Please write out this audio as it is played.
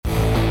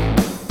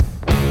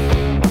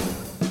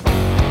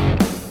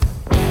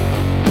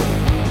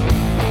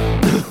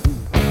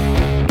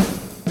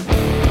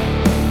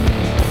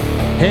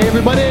Hey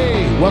everybody,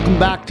 welcome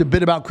back to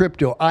Bit About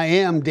Crypto. I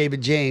am David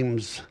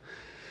James,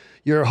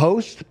 your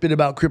host, Bit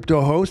About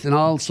Crypto host, and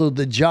also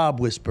the Job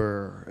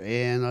Whisperer.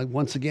 And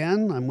once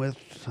again, I'm with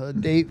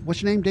Dave.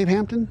 What's your name? Dave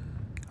Hampton?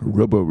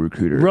 Robo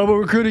Recruiter. Robo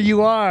Recruiter,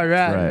 you are,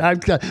 right?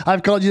 Right.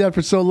 I've called you that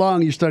for so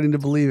long, you're starting to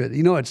believe it.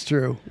 You know it's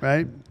true,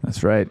 right?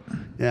 That's right.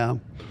 Yeah.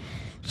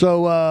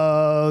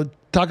 So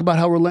talk about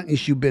how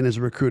relentless you've been as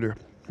a recruiter.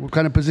 What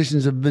kind of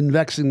positions have been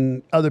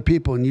vexing other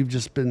people, and you've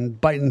just been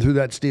biting through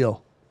that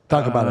steel?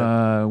 Talk about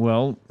it.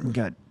 Well, we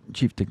got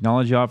Chief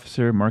Technology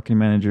Officer, marketing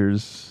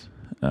managers.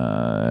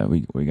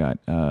 We got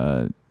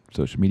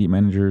social media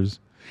managers.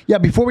 Yeah,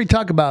 before we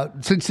talk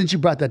about, since you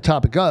brought that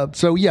topic up,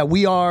 so yeah,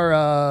 we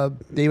are,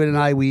 David and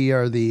I, we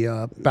are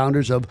the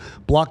founders of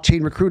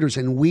Blockchain Recruiters,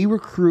 and we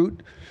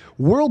recruit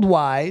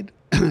worldwide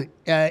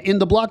in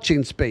the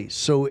blockchain space.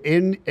 So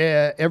in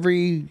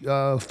every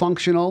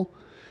functional,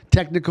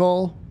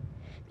 technical,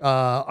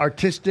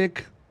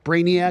 artistic,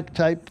 brainiac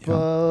type.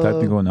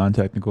 Technical and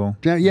non-technical.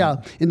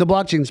 Yeah, in the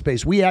blockchain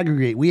space, we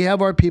aggregate. We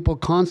have our people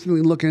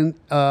constantly looking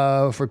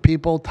for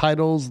people,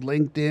 titles,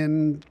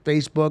 LinkedIn,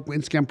 Facebook,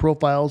 Instagram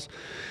profiles,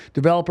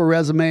 developer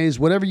resumes,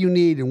 whatever you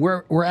need, and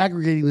we're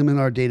aggregating them in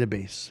our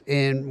database.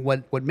 And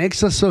what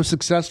makes us so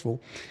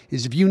successful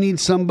is if you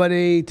need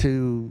somebody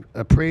to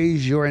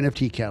appraise your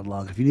NFT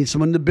catalog, if you need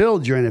someone to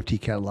build your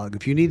NFT catalog,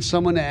 if you need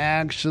someone to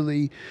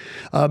actually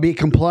be in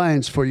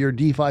compliance for your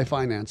DeFi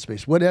finance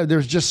space, whatever,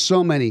 there's just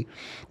so many.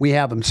 We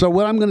have them. So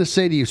what I'm going to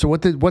say to you, so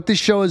what this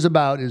show is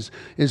about is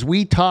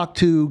we talk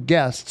to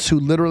guests who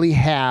literally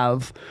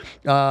have,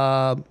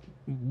 the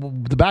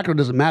background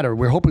doesn't matter.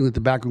 We're hoping that the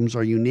backrooms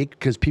are unique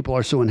because people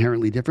are so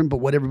inherently different. But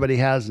what everybody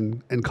has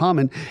in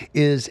common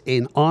is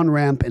an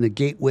on-ramp and a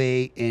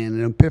gateway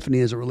and an epiphany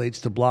as it relates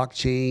to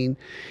blockchain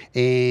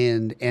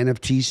and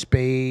NFT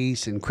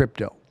space and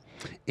crypto.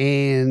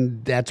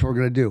 And that's what we're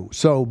going to do.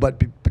 So,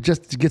 but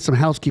just to get some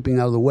housekeeping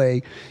out of the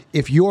way,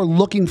 if you're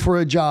looking for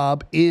a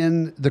job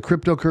in the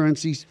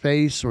cryptocurrency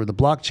space or the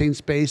blockchain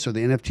space or the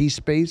NFT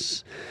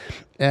space,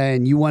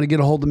 and you want to get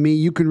a hold of me,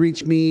 you can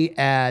reach me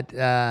at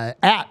the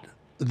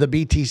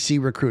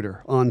BTC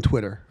Recruiter on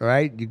Twitter. All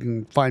right, you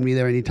can find me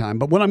there anytime.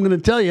 But what I'm going to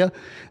tell you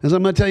is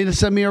I'm going to tell you to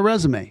send me a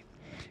resume,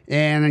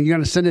 and you're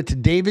going to send it to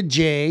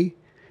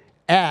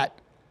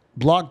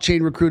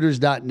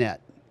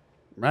davidj@blockchainrecruiters.net.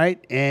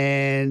 Right?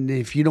 And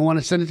if you don't want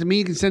to send it to me,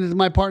 you can send it to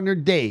my partner,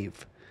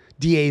 Dave,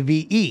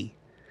 D-A-V-E,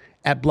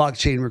 at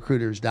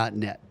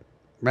blockchainrecruiters.net.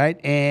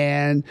 Right?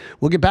 And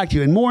we'll get back to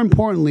you. And more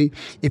importantly,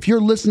 if you're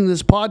listening to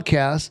this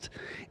podcast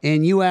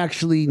and you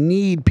actually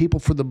need people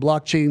for the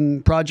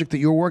blockchain project that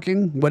you're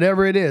working,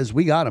 whatever it is,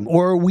 we got them.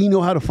 Or we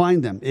know how to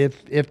find them.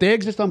 If they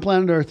exist on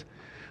planet Earth,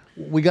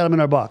 we got them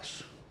in our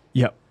box.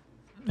 Yep.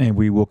 And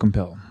we will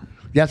compel.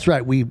 That's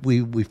right. We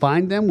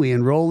find them, we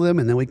enroll them,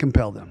 and then we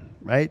compel them.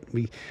 Right?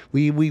 We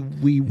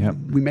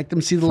make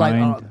them see the light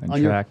on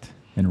attract,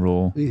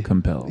 enroll,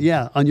 compel.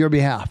 Yeah, on your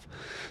behalf.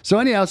 So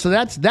anyhow, so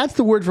that's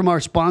the word from our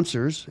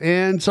sponsors.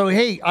 And so,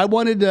 hey, I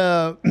wanted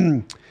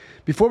to,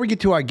 before we get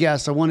to our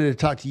guests, I wanted to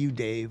talk to you,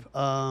 Dave.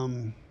 I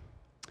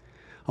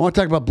want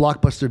to talk about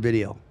Blockbuster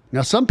Video.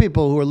 Now, some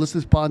people who are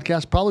listening to this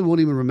podcast probably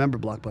won't even remember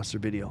Blockbuster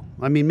Video.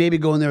 I mean, maybe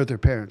going there with their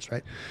parents,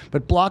 right?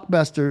 But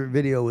Blockbuster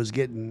Video was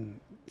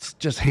getting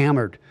just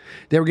hammered.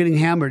 They were getting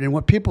hammered, and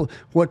what people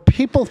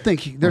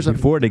think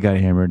before they got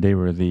hammered, they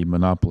were the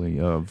monopoly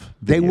of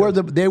video.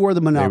 They were the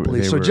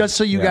monopoly. So just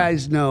so you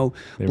guys know,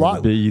 they were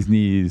the bee's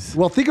knees.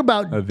 Well, think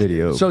about a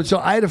video. So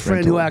I had a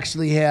friend who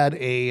actually had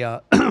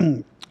a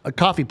a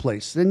coffee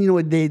place.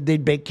 And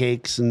they'd bake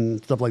cakes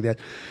and stuff like that,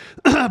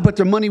 but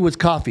their money was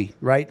coffee,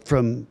 right,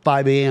 from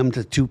 5 a.m.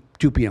 to 2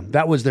 p.m.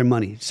 That was their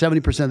money.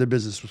 70% of their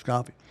business was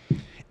coffee.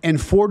 And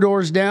 4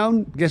 doors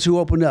down, guess who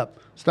opened up?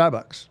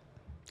 Starbucks.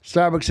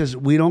 Starbucks says,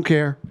 we don't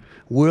care.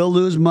 We'll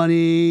lose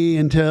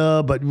money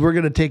but we're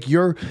going to take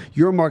your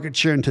market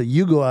share until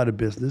you go out of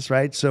business,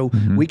 right? So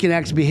we can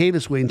actually behave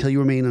this way until you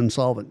remain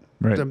insolvent,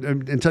 right?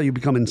 Until you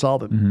become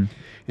insolvent. And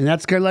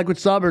that's kind of like what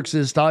Starbucks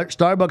is.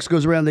 Starbucks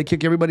goes around, they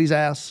kick everybody's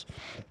ass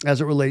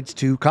as it relates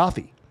to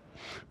coffee,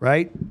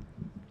 right?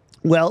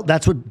 Well,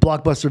 that's what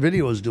Blockbuster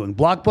Video is doing.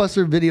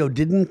 Blockbuster Video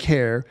didn't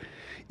care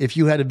if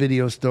you had a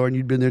video store and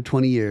you'd been there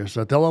 20 years.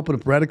 So they'll open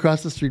up right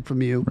across the street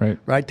from you,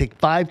 right? Take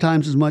 5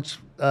 times as much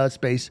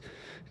space,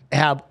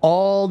 have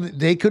all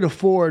they could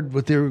afford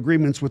with their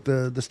agreements with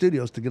the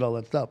studios to get all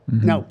that stuff.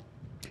 Now,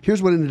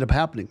 here's what ended up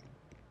happening.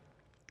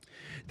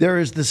 There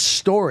is this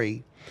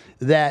story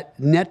that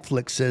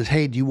Netflix says,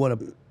 hey, do you want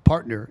to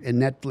partner?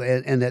 And that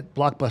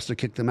Blockbuster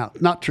kicked them out.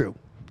 Not true.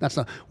 That's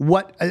not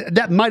what,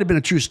 that might have been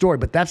a true story,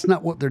 but that's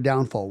not what their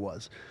downfall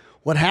was.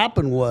 What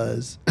happened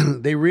was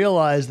they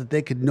realized that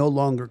they could no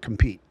longer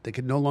compete. They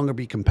could no longer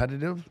be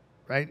competitive,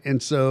 right?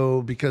 And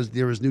so because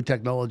there was new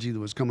technology that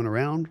was coming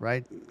around,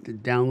 right?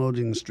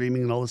 Downloading and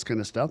streaming and all this kind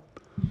of stuff.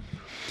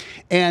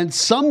 And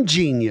some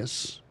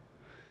genius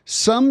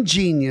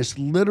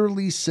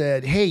literally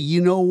said, hey,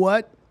 you know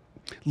what?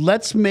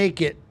 Let's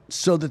make it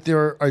so that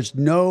there is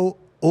no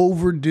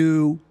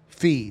overdue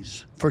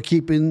fees for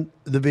keeping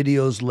the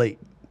videos late.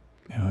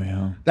 Oh,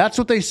 yeah. That's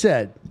what they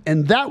said.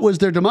 And that was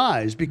their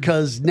demise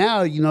because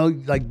now,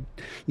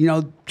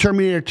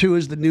 Terminator 2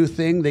 is the new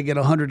thing. They get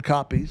 100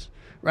 copies,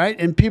 right?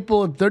 And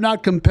people, if they're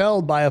not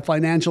compelled by a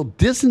financial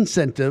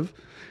disincentive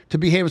to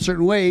behave a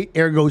certain way,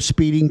 ergo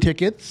speeding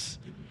tickets,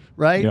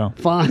 right? Yeah.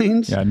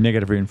 Fines. Yeah,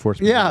 negative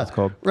reinforcement. Yeah, It's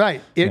called.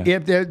 right.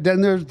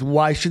 If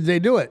why should they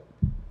do it?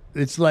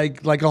 It's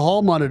like a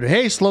hall monitor.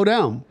 Hey, slow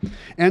down.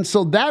 And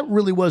so that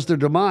really was their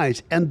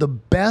demise. And the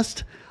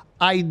best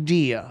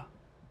idea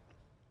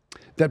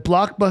that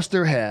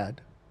Blockbuster had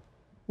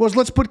was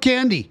let's put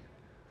candy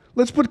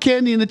in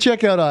the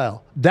checkout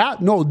aisle.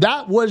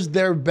 That was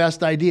their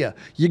best idea.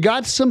 You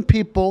got some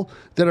people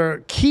that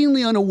are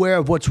keenly unaware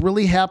of what's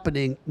really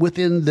happening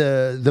within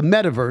the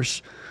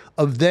metaverse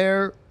of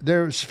their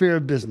sphere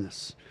of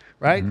business,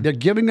 right? Mm-hmm. They're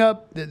giving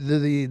up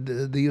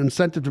the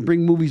incentive to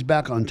bring movies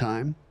back on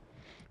time,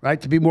 right?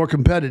 To be more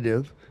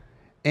competitive.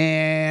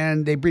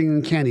 And they bring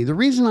in candy. The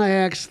reason I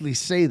actually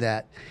say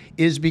that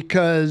is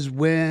because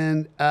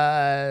when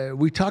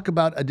we talk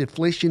about a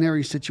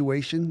deflationary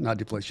situation, not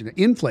deflation,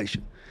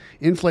 inflation,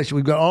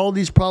 we've got all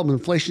these problems.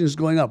 Inflation is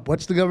going up.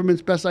 What's the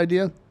government's best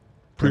idea?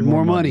 Print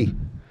more money.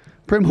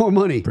 Print more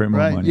money. Print more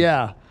right? money.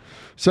 Yeah.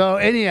 So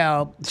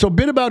anyhow, a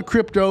bit about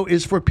crypto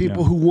is for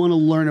people who want to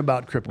learn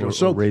about crypto.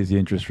 Or raise the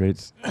interest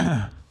rates.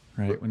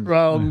 Right. When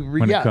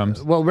it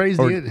comes. Well,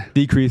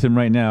 decrease them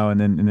right now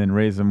and then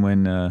raise them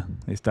when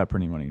they stop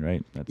printing money,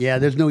 right?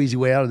 There's no easy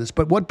way out of this.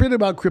 But what Bit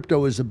About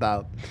Crypto is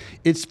about,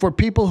 it's for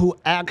people who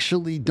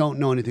actually don't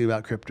know anything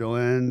about crypto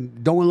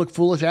and don't want to look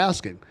foolish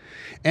asking.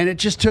 And it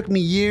just took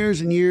me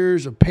years and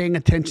years of paying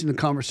attention to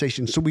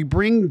conversation. So we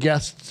bring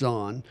guests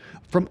on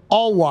from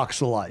all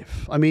walks of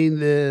life. I mean,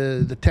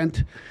 the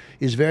tent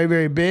is very,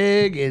 very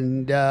big,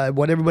 and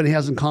what everybody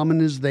has in common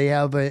is they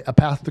have a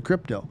path to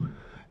crypto.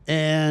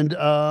 And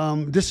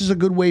this is a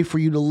good way for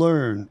you to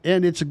learn.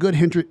 And it's a good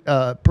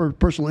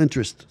personal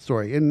interest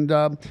story. And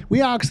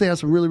we actually have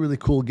some really, really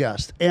cool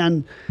guests.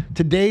 And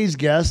today's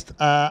guest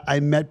I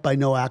met by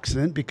no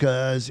accident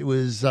because it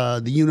was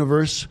the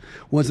universe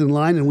was in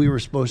line and we were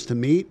supposed to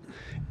meet.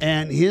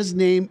 And his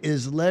name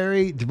is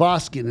Larry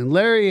Dvoskin. And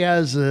Larry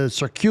has a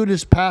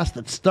circuitous past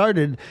that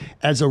started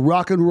as a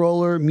rock and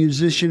roller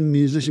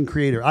musician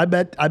creator. I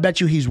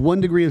bet you he's 1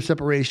 degree of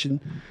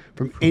separation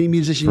from any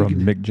musician. From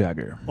Mick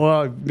Jagger.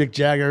 Or Mick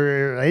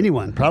Jagger, or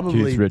anyone.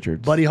 Probably Keith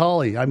Richards. Buddy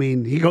Holly. I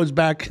mean, he goes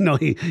back. No,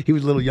 he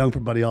was a little young for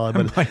Buddy Holly.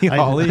 But Buddy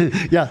Holly?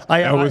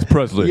 Elvis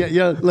Presley.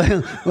 Yeah.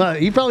 Well,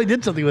 he probably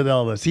did something with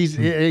Elvis.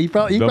 He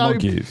probably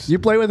Monkees. You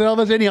play with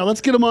Elvis? Anyhow,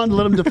 let's get him on to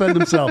let him defend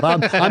himself.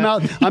 I'm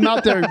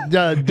out there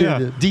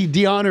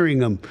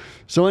de-honoring him.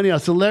 So anyhow,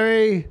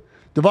 Larry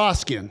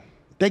Dvoskin,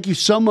 thank you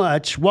so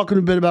much. Welcome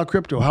to Bit About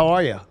Crypto. How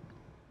are you?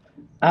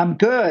 I'm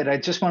good. I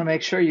just want to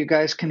make sure you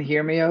guys can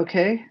hear me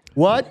okay.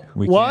 What?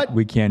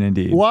 We can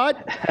indeed.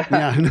 What?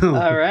 Yeah, no.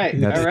 All right.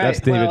 That's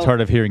David's hard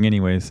of hearing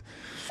anyways.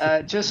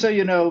 Just so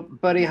you know,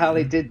 Buddy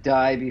Holly did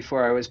die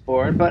before I was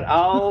born, but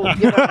I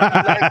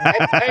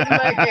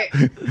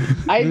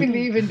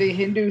believe in the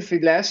Hindu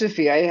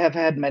philosophy. I have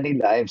had many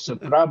lives, so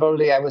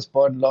probably I was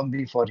born long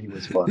before he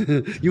was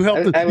born. You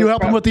helped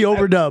him with the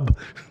overdub.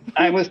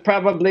 I was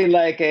probably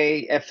like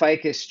a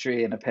ficus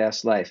tree in a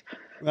past life.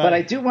 Right. But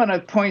I do want to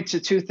point to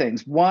two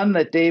things. One,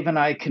 that Dave and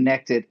I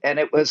connected, and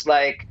it was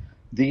like,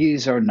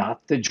 these are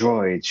not the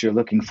droids you're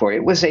looking for.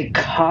 It was a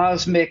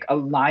cosmic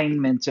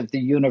alignment of the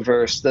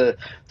universe, the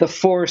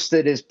force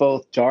that is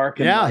both dark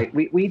and light.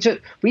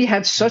 We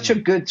had such a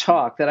good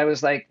talk that I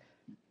was like,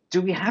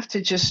 do we have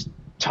to just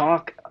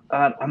talk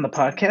on the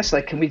podcast?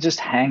 Like, can we just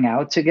hang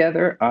out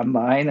together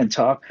online and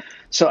talk?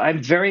 So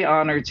I'm very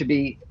honored to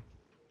be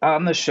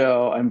on the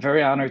show. I'm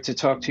very honored to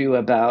talk to you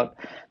about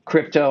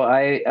crypto.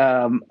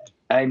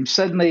 I'm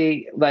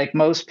suddenly, like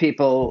most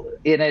people,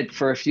 in it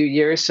for a few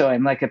years, so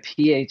I'm like a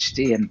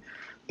PhD in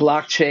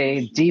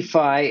blockchain,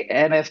 DeFi,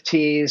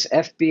 NFTs,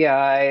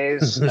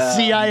 FBIs,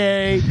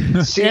 CIA,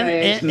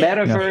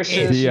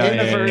 metaverses,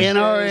 universes,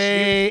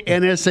 NRA,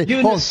 NSA,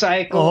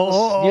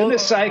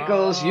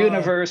 unicycles,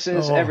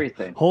 universes,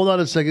 everything. Hold on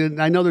a second.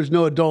 I know there's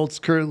no adults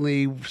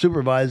currently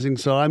supervising,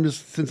 so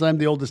since I'm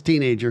the oldest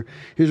teenager,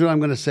 here's what I'm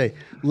going to say.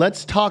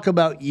 Let's talk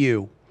about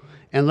you.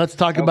 And let's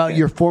talk about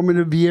your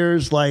formative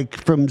years, like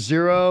from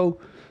 0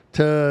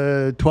 to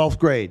 12th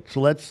grade.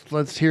 So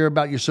let's hear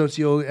about your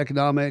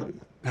socioeconomic.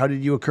 How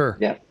did you occur?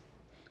 Yeah.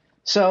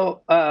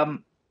 So I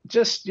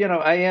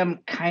am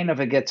kind of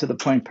a get to the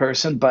point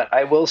person, but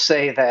I will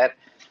say that,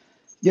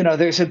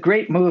 there's a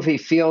great movie,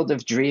 Field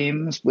of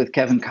Dreams, with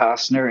Kevin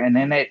Costner, and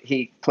in it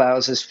he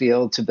plows his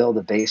field to build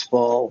a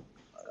baseball,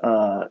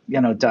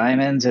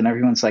 diamonds, and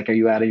everyone's like, "Are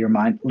you out of your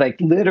mind?"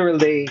 Like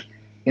literally,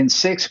 in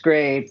 6th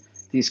grade.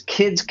 These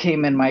kids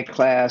came in my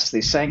class.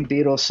 They sang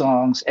Beatles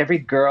songs. Every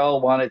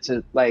girl wanted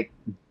to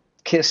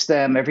kiss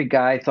them. Every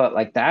guy thought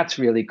that's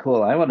really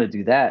cool. I want to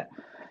do that.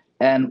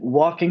 And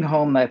walking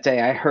home that day,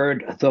 I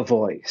heard the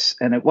voice.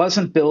 And it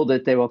wasn't build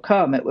it, they will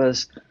come. It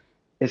was,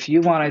 if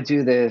you want to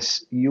do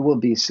this, you will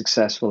be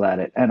successful at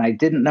it. And I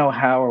didn't know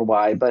how or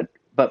why, but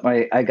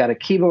I got a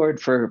keyboard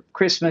for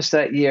Christmas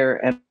that year.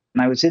 And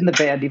I was in the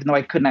band, even though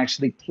I couldn't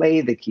actually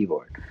play the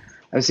keyboard.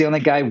 I was the only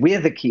guy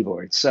with a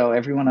keyboard, so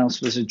everyone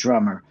else was a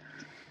drummer.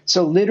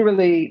 So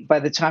literally, by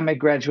the time I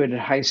graduated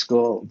high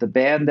school, the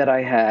band that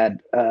I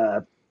had,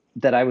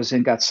 that I was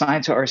in, got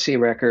signed to RCA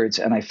Records,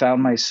 and I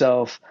found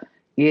myself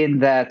in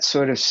that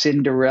sort of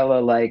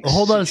Cinderella-like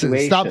Hold on a second.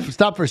 situation.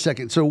 Stop for a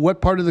second. So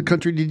what part of the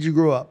country did you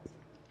grow up?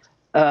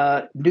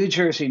 New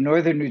Jersey,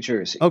 northern New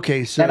Jersey.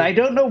 Okay, so and I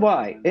don't know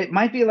why. It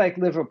might be like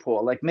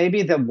Liverpool. Like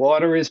maybe the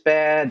water is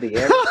bad, the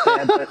air is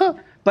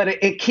bad, but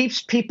it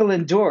keeps people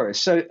indoors.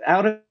 So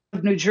out of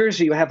New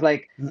Jersey, you have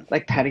like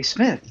Patti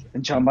Smith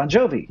and John Bon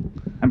Jovi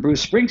and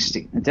Bruce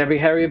Springsteen and Debbie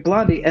Harry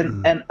Blondie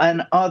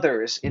and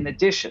others in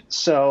addition.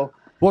 So,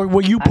 well,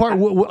 were you part?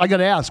 I got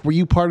to ask. Were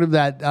you part of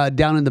that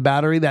down in the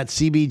Battery, that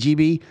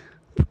CBGB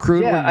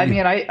crew? Yeah, I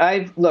mean,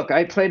 I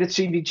played at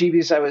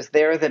CBGB's. I was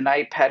there the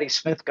night Patti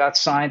Smith got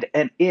signed,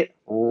 and it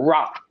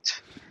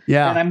rocked.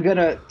 Yeah, and I'm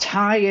gonna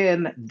tie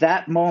in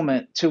that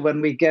moment to when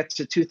we get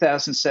to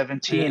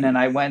 2017, and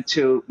I went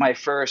to my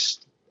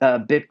first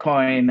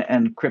Bitcoin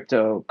and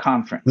crypto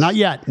conference. Not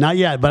yet,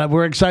 but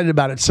we're excited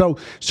about it. So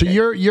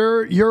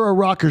you're a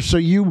rocker. So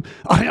are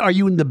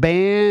you in the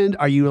band?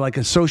 Are you like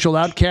a social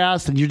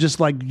outcast and you're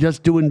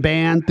just doing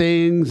band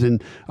things?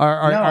 And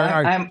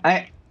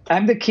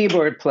I'm the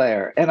keyboard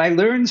player, and I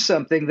learned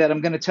something that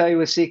I'm going to tell you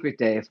a secret,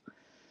 Dave.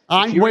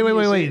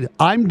 Wait.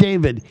 I'm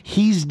David.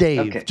 He's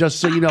Dave. Okay.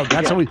 Just so you know,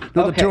 that's how we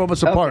know the two of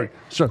us apart.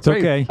 So it's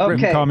okay. You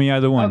can call me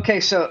either one.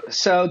 Okay, so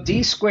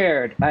D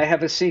squared, I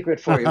have a secret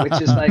for you,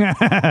 which is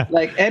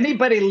like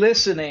anybody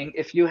listening,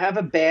 if you have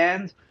a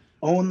band,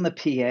 own the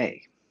PA.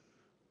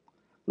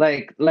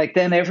 Like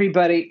then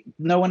everybody,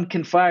 no one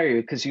can fire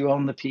you because you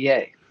own the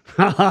PA.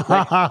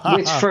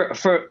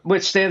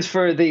 Which stands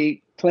for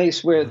the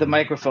place where the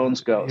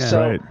microphones go. Yeah,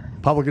 so right.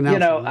 Public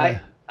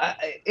announcement.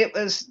 It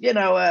was,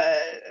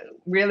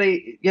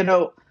 really,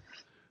 Joseph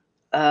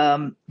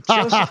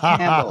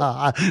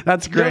Campbell.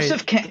 That's great.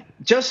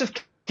 Joseph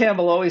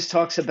Campbell always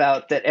talks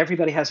about that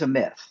everybody has a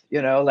myth,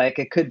 like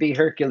it could be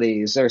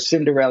Hercules or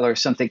Cinderella or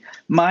something.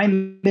 My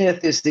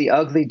myth is the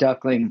ugly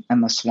duckling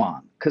and the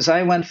swan, because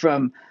I went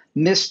from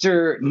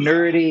Mr.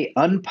 Nerdy,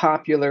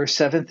 unpopular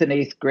 7th and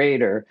 8th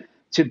grader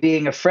to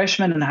being a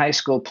freshman in high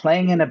school,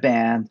 playing in a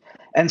band,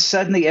 and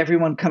suddenly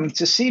everyone coming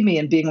to see me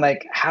and being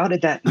like, how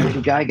did that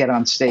nerdy guy get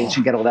on stage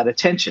and get all that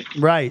attention?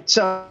 Right.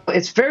 So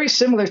it's very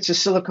similar to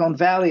Silicon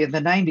Valley in the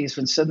 90s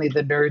when suddenly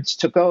the nerds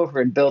took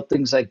over and built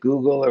things like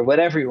Google or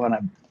whatever you want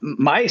to,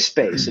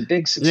 MySpace, a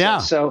big success. Yeah.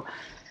 So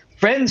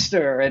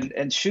Friendster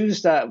and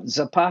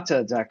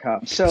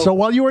shoes.zapata.com. So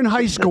while you were in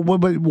high school,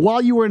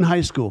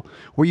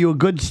 were you a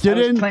good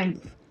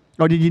student?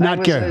 Or did you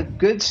not care?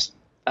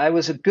 I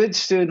was a good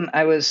student.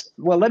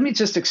 Let me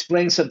just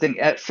explain something.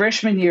 At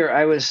freshman year,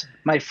 I was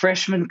my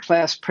freshman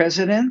class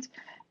president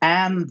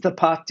and the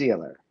pot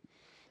dealer.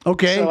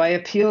 Okay. So I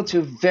appealed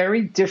to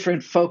very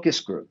different focus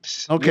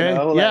groups. Okay.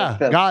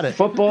 Got it.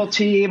 Football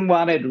team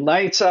wanted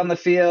lights on the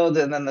field,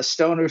 and then the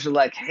stoners were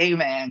like, hey,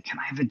 man, can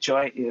I have a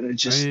joint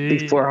just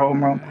before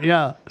homeroom?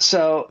 Yeah.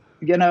 So,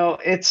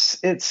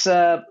 it's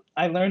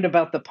I learned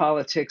about the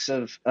politics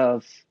of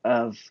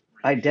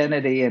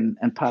identity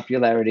and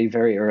popularity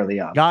very early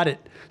on. Got it.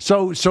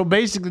 So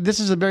basically, this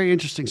is a very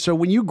interesting. So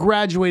when you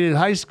graduated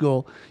high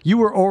school, you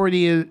were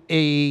already in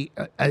a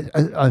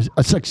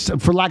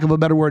for lack of a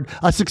better word,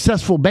 a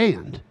successful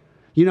band.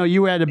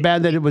 You had a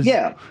band that it was.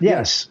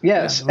 Yes.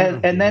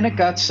 And then it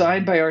got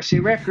signed by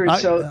RC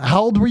Records. So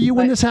how old were you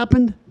when this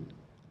happened?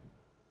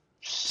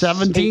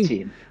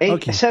 17?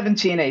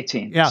 17,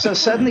 18. Yeah. So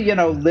suddenly,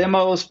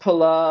 limos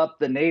pull up,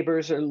 the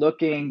neighbors are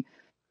looking.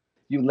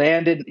 You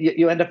end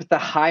up at the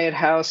Hyatt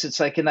House. It's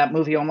like in that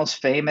movie Almost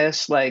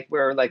Famous, like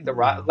where like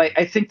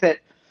I think that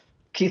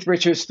Keith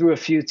Richards threw a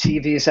few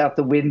TVs out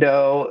the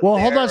window. Well,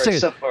 hold on a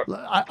second.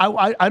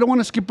 I don't want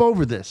to skip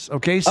over this.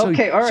 Okay. So,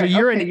 okay. All right. So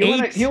you're okay.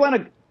 an eighth. You want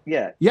to.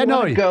 Yeah.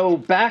 Go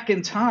back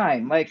in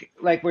time, like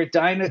we're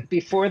dying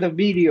before the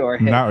meteor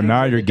hit.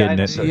 Now you're getting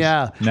it.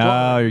 Yeah.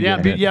 You're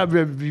getting it. Yeah.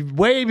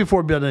 Way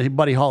before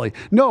Buddy Holly.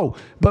 No,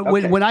 but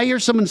when I hear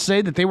someone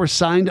say that they were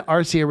signed to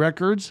RCA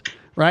Records,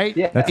 right?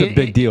 Yeah. That's a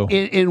big deal.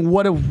 In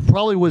what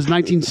probably was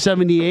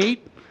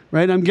 1978,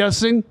 right? I'm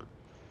guessing,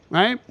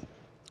 right?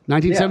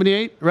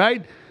 1978,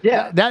 right?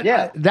 Yeah.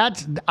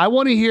 That's. I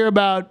want to hear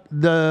about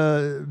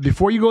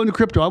before you go into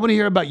crypto. I want to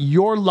hear about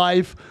your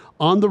life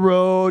on the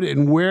road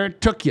and where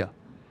it took you,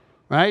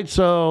 right?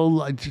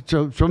 So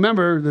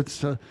remember,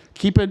 let's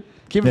keep it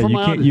from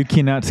my You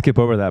cannot skip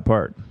over that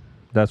part.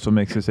 That's what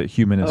makes this a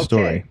human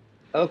story.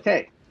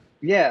 Okay.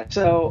 Yeah.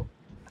 So,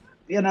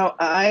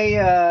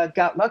 I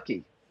got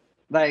lucky.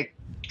 Like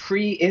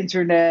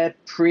pre-internet,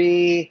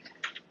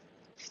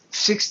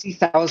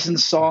 60,000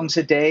 songs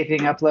a day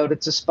being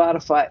uploaded to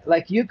Spotify.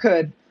 Like you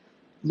could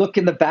look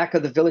in the back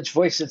of the Village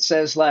Voice. It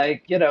says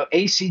like,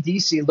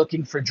 AC/DC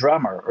looking for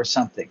drummer or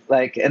something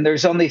like, and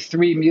there's only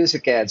 3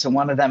 music ads and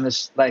one of them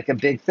is like a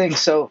big thing.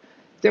 So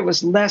there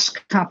was less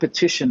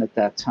competition at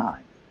that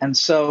time. And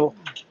so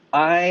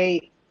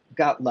I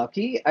got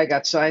lucky. I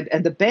got signed,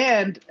 and the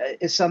band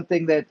is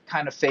something that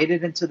kind of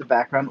faded into the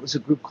background. It was a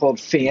group called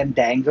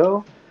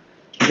Fandango.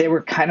 they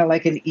were kind of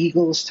like an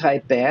Eagles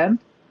type band,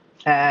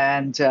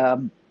 and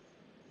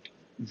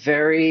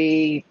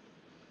very,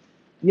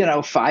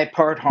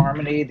 5-part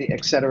harmony,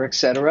 et cetera, et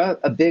cetera.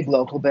 A big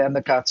local band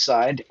that got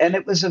signed, and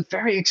it was a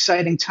very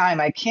exciting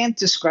time. I can't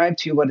describe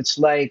to you what it's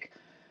like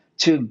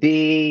to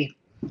be,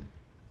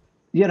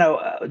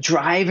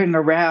 driving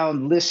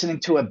around, listening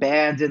to a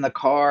band in the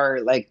car,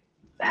 like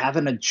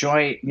having a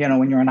joint,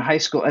 when you're in high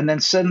school, and then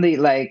suddenly,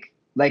 like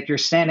you're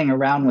standing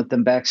around with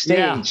them backstage,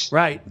 Yeah,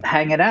 right.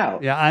 hanging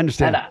out. Yeah, I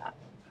understand.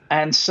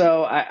 And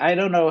so I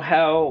don't know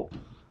how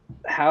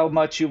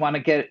much you want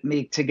to get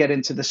me to get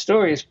into the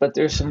stories, but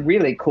there's some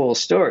really cool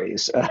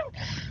stories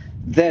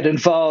that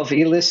involve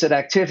illicit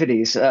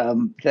activities.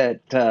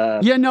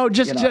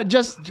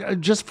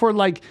 Just for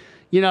like,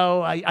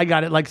 I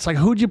got it. Like, it's like,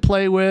 who'd you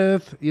play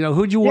with?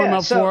 Who'd you warm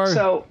up for?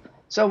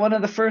 So one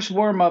of the first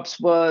warm-ups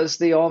was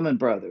the Allman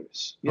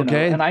Brothers,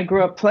 Okay. and I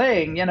grew up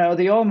playing,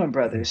 the Allman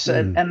Brothers,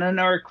 and then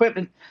our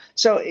equipment.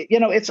 So,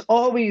 it's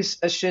always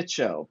a shit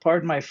show.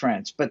 Pardon my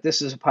French, but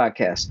this is a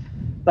podcast.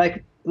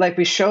 Like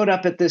we showed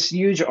up at this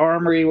huge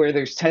armory where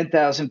there's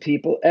 10,000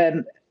 people,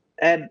 and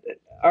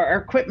our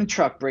equipment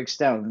truck breaks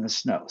down in the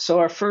snow. So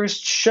our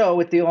first show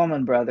with the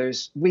Allman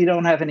Brothers, we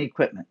don't have any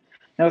equipment.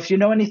 Now, if you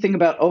know anything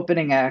about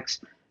opening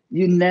acts,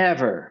 you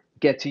never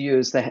get to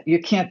use you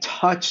can't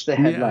touch the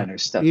headliner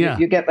stuff. Yeah.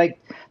 You get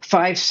like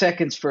 5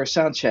 seconds for a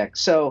sound check.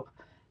 So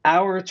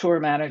our tour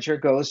manager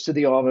goes to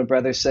the Allman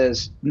Brothers,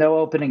 says, no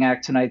opening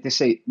act tonight. They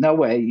say, no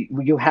way,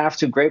 you have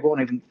to. Greg won't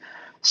even.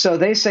 So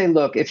they say,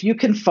 look, if you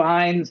can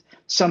find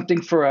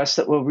something for us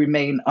that will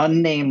remain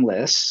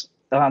unnameless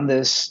on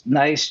this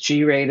nice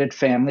G-rated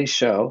family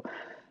show,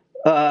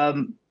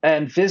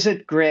 and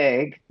visit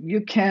Greg, you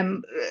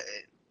can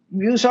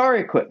use our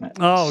equipment.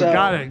 Oh,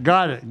 got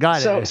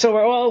it. So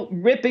we're all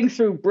ripping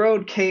through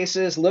broad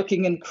cases,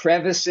 looking in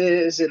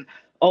crevices and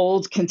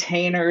old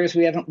containers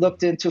we haven't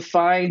looked into,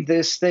 find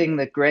this thing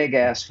that Greg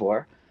asked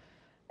for.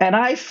 And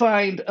I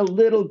find a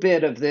little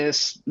bit of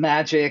this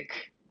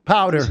magic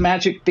powder, these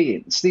magic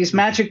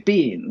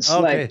beans,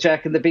 okay, like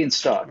Jack and the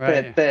Beanstalk,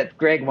 right, that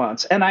Greg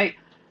wants. And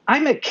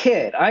I'm a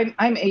kid. I'm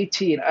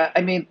 18.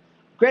 I mean,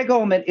 Greg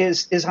Allman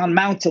is on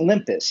Mount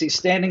Olympus. He's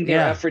standing there,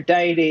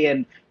 Aphrodite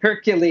and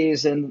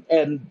Hercules and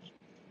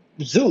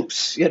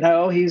Zeus.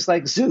 He's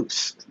like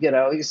Zeus.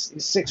 He's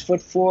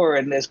 6'4"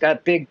 and has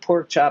got big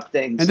pork chop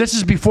things. And this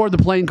is before the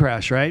plane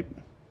crash, right?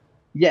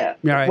 Yeah.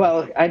 Right.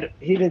 Well,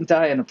 he didn't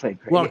die in a plane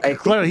crash. Well,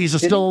 clearly he's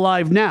still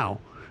alive now.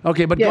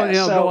 Okay, but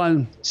go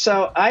on.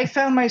 So I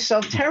found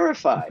myself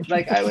terrified.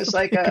 Like I was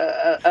like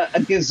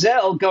a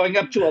gazelle going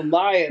up to a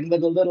lion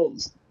with a little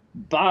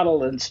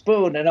bottle and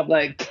spoon, and I'm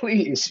like,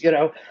 please,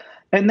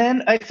 And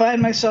then I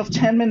find myself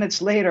 10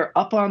 minutes later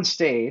up on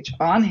stage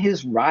on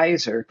his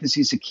riser, because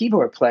he's a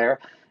keyboard player,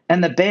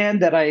 and the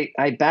band that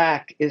I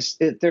back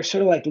they're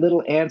sort of like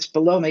little ants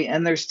below me,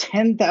 and there's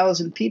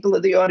 10,000 people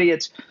in the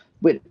audience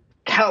with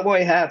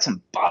cowboy hats and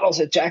bottles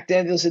of Jack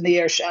Daniels in the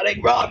air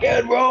shouting rock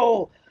and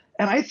roll.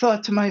 And I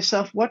thought to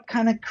myself, what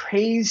kind of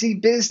crazy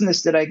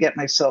business did I get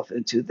myself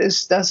into?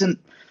 This doesn't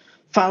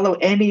follow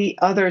any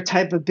other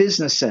type of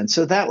business sense.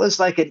 So that was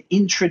like an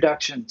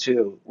introduction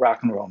to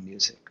rock and roll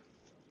music.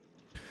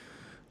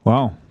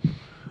 Wow.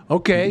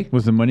 Okay.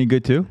 Was the money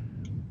good too?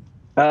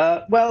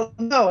 Well,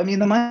 no. I mean,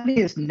 the money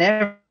is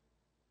never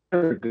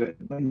good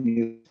when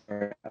you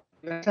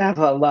have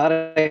a lot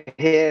of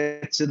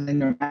hits and then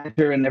you're a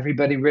manager and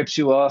everybody rips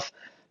you off.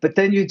 But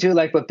then you do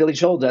like what Billy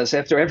Joel does.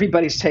 After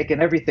everybody's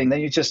taken everything,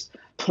 then you just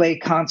play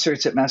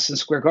concerts at Madison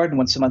Square Garden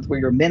once a month where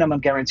your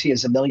minimum guarantee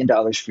is $1 million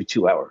for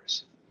 2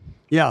 hours.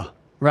 Yeah,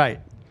 right.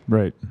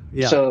 Right.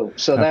 Yeah. So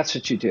that's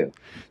what you do.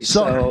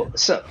 So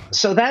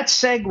that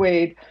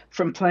segued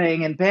from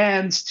playing in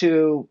bands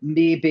to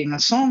me being a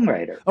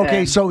songwriter. Okay,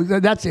 and so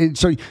that's it.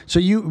 So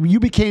you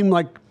became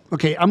like,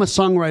 okay, I'm a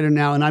songwriter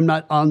now, and I'm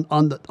not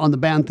on the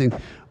band thing.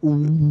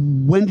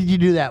 When did you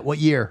do that? What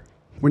year?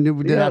 When did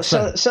that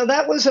start? So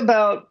that was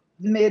about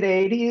mid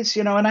 80s,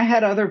 and I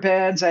had other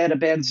bands. I had a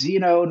band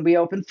Zeno, and we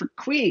opened for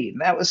Queen.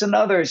 That was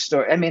another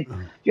story. I mean,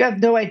 you have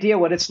no idea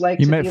what it's like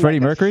to be met Freddie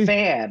like Mercury? A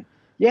fan.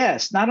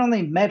 Yes, not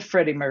only met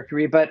Freddie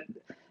Mercury, but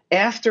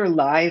after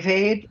Live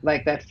Aid,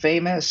 like that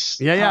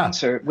famous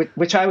concert,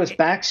 which I was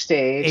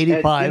backstage.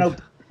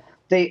 85.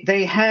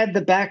 They had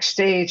the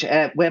backstage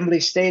at Wembley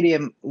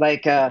Stadium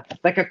like a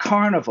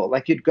carnival.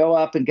 Like you'd go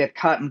up and get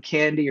cotton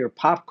candy or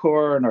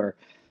popcorn or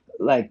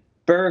like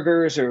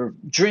burgers or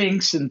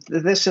drinks and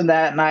this and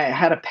that. And I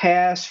had a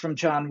pass from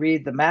John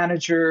Reed, the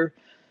manager,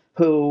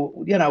 who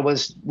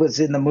was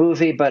in the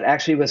movie, but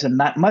actually was a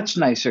much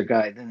nicer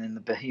guy than in the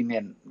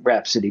Bohemian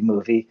Rhapsody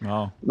movie.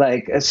 Wow.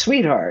 Like a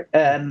sweetheart.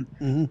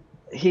 And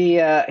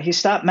he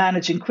stopped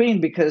managing Queen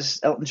because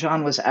Elton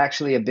John was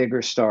actually a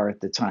bigger star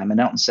at the time. And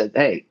Elton said,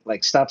 hey,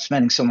 like stop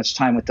spending so much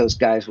time with those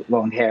guys with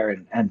long hair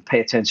and pay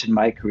attention to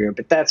my career.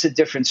 But that's a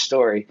different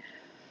story.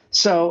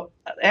 So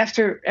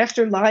after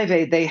Live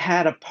Aid, they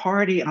had a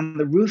party on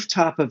the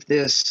rooftop of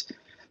this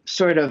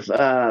sort of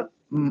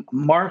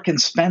Mark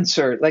and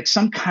Spencer, like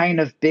some kind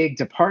of big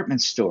department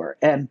store.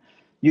 And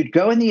you'd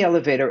go in the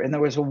elevator and there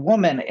was a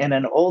woman in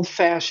an old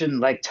fashioned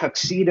like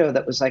tuxedo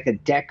that was like a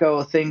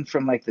deco thing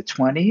from like the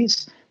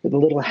 20s with a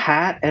little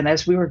hat. And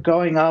as we were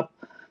going up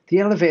the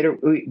elevator,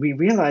 we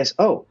realized,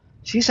 oh,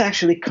 she's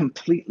actually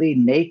completely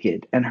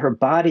naked and her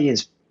body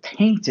is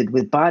painted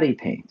with body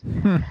paint.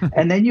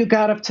 And then you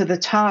got up to the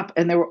top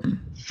and there were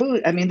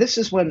food. I mean, this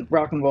is when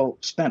rock and roll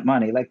spent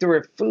money. Like there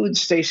were food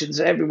stations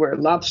everywhere,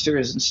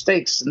 lobsters and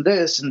steaks and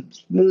this and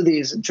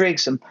smoothies and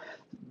drinks and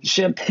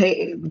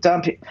champagne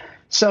dumping.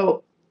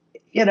 So,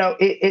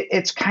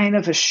 it's kind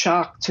of a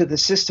shock to the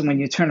system when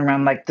you turn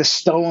around, like the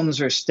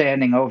Stones are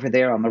standing over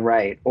there on the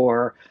right,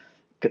 or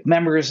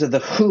members of the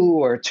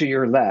Who are to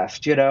your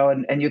left,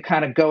 and you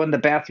kind of go in the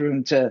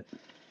bathroom to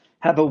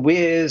have a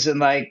whiz and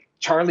like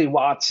Charlie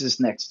Watts is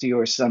next to you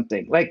or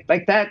something like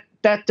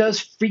that does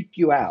freak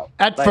you out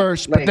at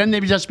first, but then they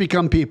just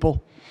become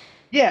people.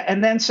 Yeah,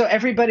 and then so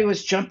everybody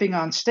was jumping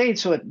on stage.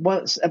 So it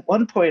was at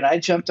one point I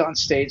jumped on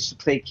stage to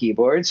play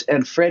keyboards,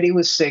 and Freddie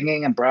was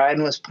singing, and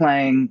Brian was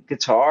playing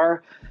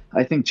guitar.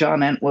 I think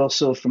John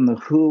Entwistle from the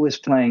Who was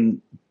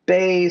playing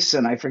bass,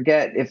 and I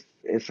forget if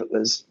it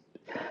was.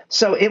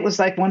 So it was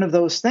like one of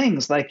those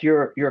things, like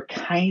you're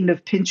kind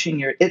of pinching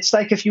your. It's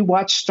like if you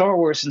watch Star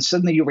Wars and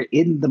suddenly you were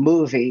in the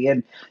movie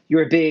and you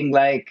were being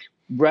like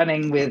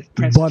running with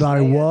Princess But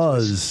I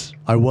Leia.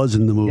 I was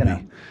in the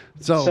movie.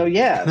 So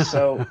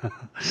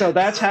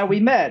that's how we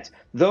met.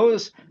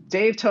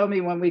 Dave told me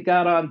when we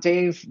got on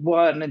Dave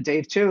 1 and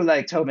Dave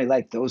 2, told me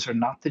those are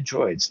not the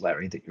droids,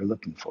 Larry, that you're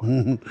looking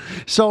for.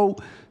 So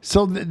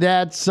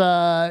that's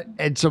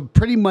and so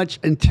pretty much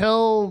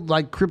until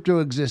crypto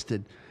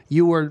existed,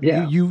 you were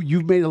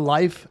you've made a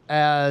life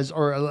as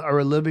or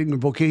a living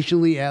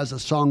vocationally as a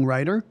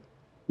songwriter.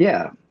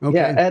 Yeah. Okay.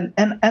 Yeah.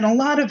 And a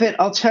lot of it,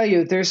 I'll tell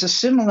you, there's a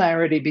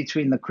similarity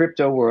between the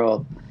crypto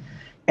world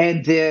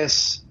and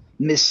this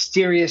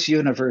mysterious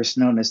universe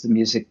known as the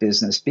music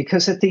business,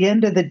 because at the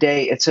end of the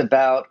day, it's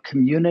about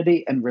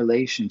community and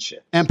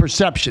relationship and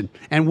perception.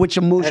 And which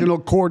emotional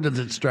chord does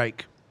it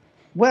strike?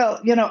 Well,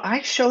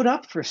 I showed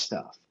up for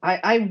stuff.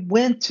 I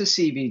went to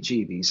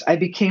CBGB's. I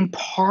became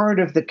part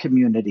of the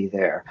community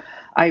there.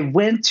 I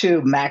went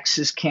to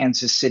Max's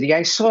Kansas City.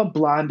 I saw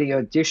Blondie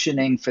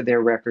auditioning for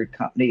their record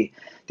company.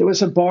 There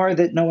was a bar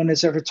that no one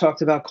has ever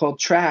talked about called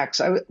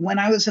Tracks. When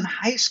I was in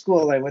high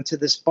school, I went to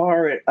this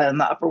bar on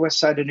the Upper West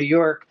Side of New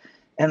York,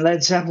 and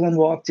Led Zeppelin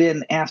walked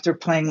in after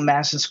playing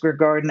Madison Square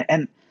Garden,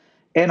 and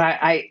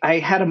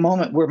I had a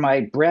moment where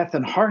my breath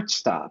and heart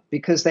stopped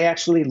because they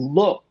actually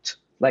looked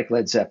like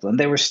Led Zeppelin.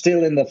 They were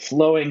still in the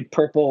flowing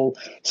purple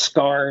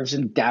scarves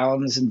and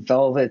gowns and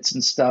velvets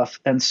and stuff.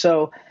 And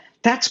so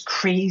that's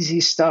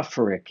crazy stuff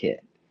for a kid.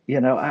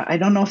 I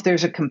don't know if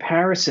there's a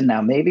comparison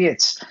now. Maybe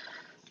it's,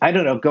 I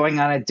don't know, going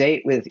on a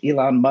date with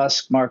Elon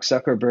Musk, Mark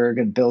Zuckerberg,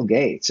 and Bill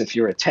Gates if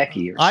you're a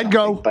techie or something.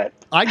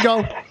 I'd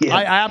go.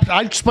 Yeah.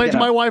 I'd explain to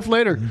my wife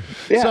later.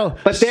 Yeah, so,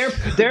 but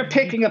they're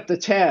picking up the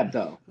tab,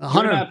 though.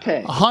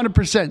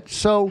 100%.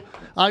 So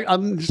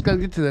I'm just going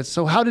to get to this.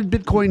 So how did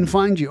Bitcoin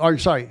find you? Or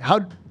sorry,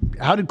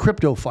 how did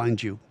crypto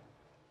find you?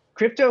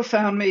 Crypto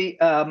found me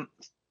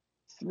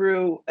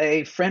through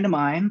a friend of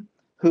mine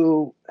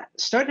who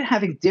started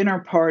having dinner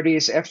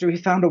parties after he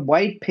found a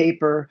white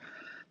paper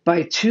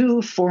by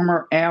two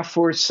former Air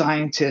Force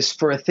scientists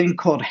for a thing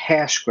called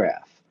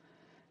Hashgraph.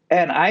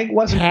 And I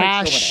wasn't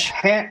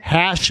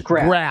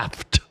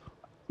Hashgraph.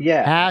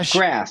 Yeah.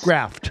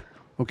 Hashgraph.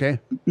 Okay.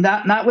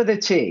 Not with a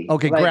T.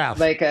 Okay, graph.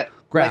 Like a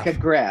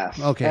graph.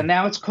 Okay. And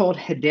now it's called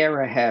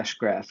Hedera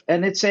Hashgraph.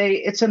 And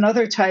it's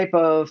another type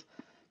of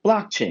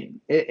blockchain.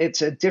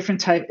 It's a different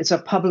type. It's a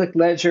public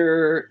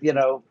ledger,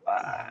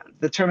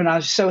 the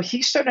terminology. So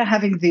he started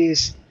having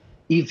these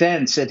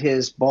events at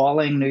his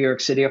bawling New York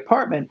City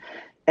apartment,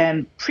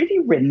 and pretty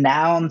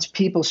renowned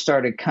people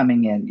started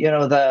coming in.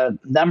 The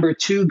number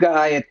 2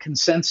 guy at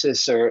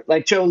Consensus, or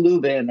like Joe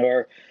Lubin,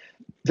 or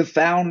the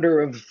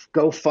founder of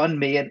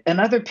GoFundMe,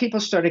 and other people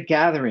started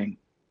gathering.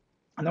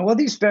 And there were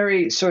these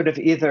very sort of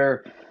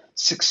either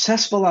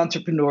successful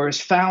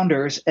entrepreneurs,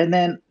 founders, and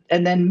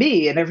then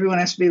me, and everyone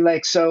asked me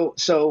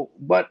so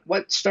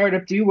what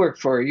startup do you work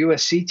for? Are you a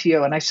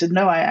CTO? And I said,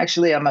 no,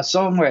 I'm a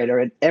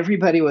songwriter. And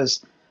everybody was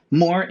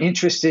more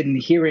interested in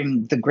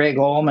hearing the Greg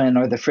Allman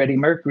or the Freddie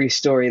Mercury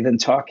story than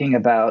talking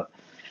about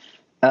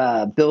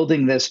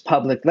building this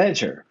public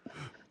ledger.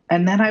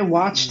 And then I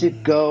watched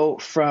it go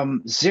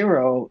from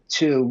zero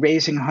to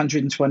raising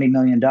 $120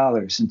 million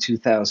in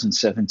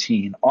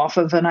 2017 off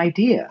of an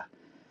idea.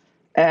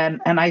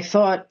 And I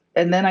thought,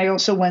 and then I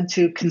also went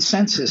to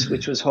Consensus,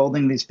 which was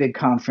holding these big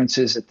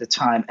conferences at the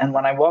time. And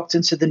when I walked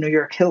into the New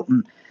York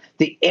Hilton,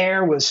 the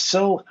air was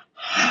so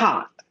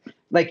hot,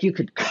 like you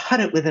could cut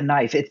it with a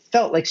knife. It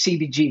felt like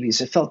CBGB's.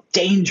 It felt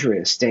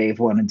dangerous, Dave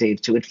 1 and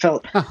Dave 2. It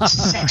felt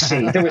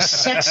sexy. There was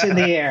sex in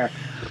the air.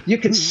 You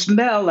could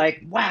smell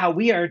like, wow,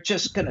 we are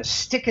just going to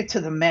stick it to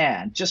the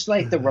man, just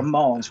like the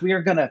Ramones. We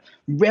are going to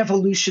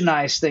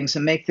revolutionize things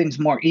and make things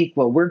more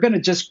equal. We're going to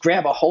just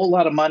grab a whole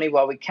lot of money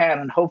while we can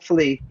and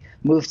hopefully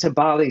move to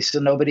Bali so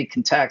nobody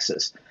can tax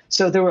us.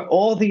 So there were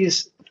all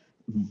these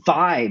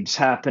vibes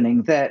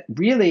happening that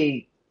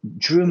really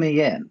drew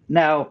me in.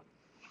 Now,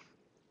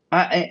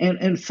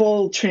 in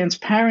full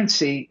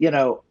transparency,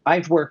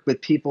 I've worked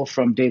with people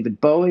from David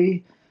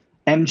Bowie,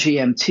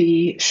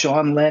 MGMT,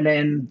 Sean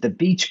Lennon, the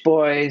Beach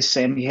Boys,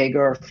 Sammy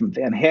Hagar from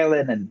Van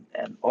Halen,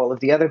 and all of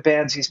the other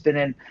bands he's been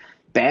in.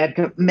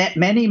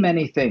 Many,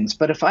 many things.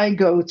 But if I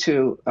go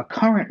to a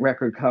current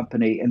record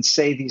company and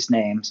say these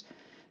names,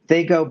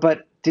 they go,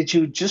 "But did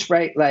you just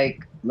write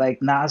like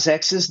Nas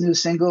X's new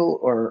single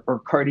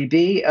or Cardi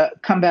B?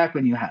 Come back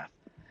when you have."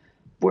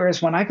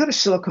 Whereas when I go to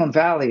Silicon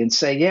Valley and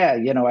say, "Yeah,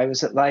 I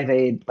was at Live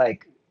Aid,"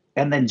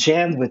 and then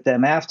jammed with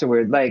them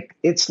afterward,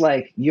 it's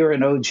like you're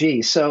an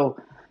OG. So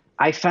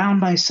I found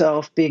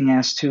myself being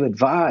asked to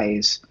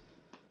advise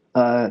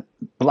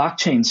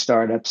blockchain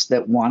startups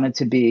that wanted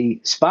to be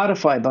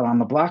Spotify, but on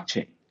the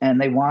blockchain. And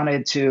they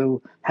wanted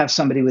to have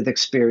somebody with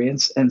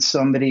experience and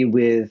somebody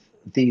with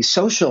the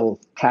social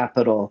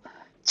capital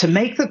to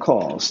make the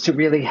calls to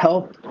really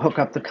help hook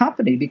up the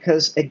company.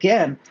 Because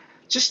again,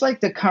 just like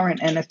the current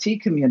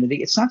NFT community,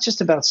 it's not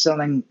just about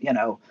selling,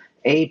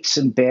 apes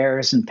and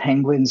bears and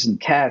penguins and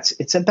cats.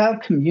 It's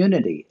about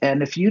community.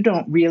 And if you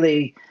don't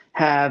really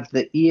have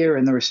the ear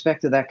and the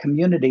respect of that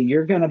community,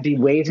 you're going to be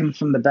waving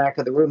from the back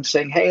of the room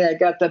saying, "Hey, I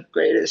got the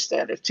greatest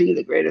NFT,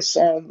 the greatest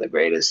song, the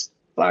greatest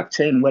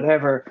blockchain,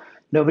 whatever."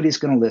 Nobody's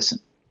going to listen.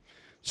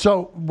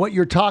 So what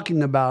you're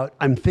talking about,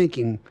 I'm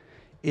thinking,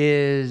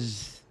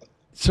 is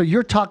so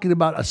you're talking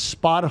about a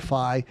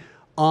Spotify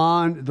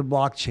on the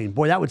blockchain.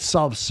 Boy, that would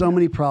solve so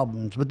many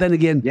problems. But then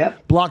again,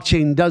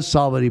 blockchain does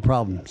solve any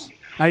problems.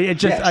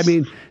 I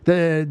mean,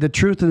 the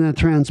truth and the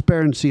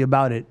transparency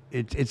about it,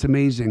 it's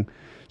amazing.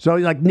 So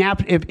like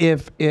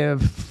if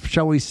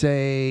shall we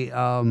say,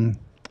 how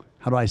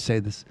do I say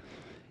this?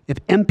 If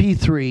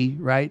MP3,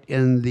 right,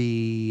 in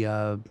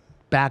the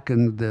back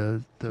in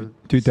the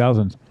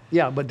 2000s.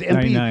 Yeah, but the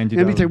 99,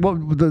 MP3,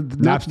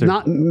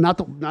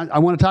 Napster. I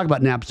want to talk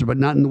about Napster, but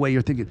not in the way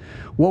you're thinking.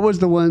 What was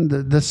the one,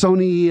 the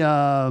Sony,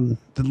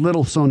 the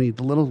little Sony,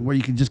 the little where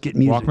you could just get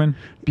music? Walkman?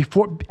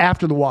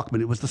 After the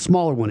Walkman. It was the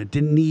smaller one. It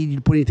didn't need you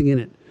to put anything in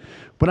it.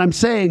 But I'm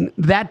saying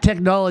that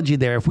technology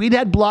there, if we'd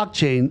had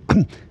blockchain,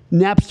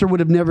 Napster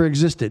would have never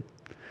existed,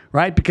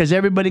 right? Because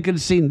everybody could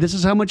have seen, this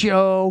is how much you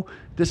owe,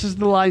 this is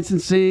the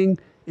licensing.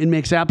 It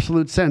makes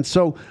absolute sense.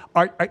 So,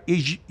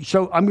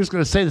 so I'm just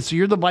going to say this. So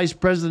you're the vice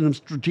president of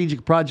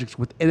strategic projects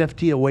with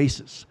NFT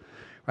Oasis,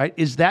 right?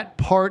 Is that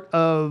part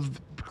of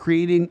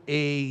creating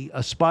a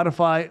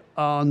Spotify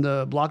on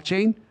the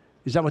blockchain?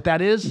 Is that what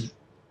that is?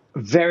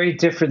 Very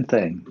different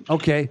thing.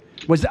 Okay.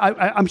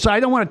 I'm sorry, I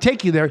don't want to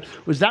take you there.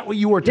 Was that what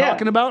you were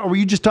talking about, or were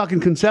you just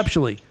talking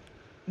conceptually?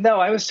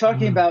 No, I was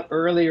talking about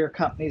earlier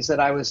companies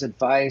that I was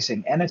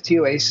advising. NFT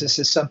Oasis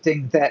is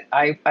something that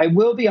I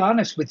will be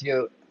honest with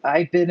you.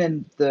 I've been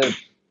in the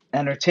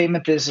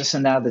entertainment business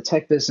and now the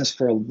tech business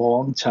for a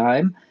long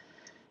time.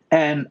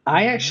 And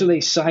I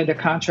actually signed a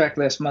contract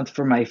last month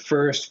for my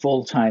first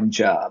full-time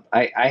job.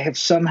 I have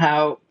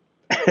somehow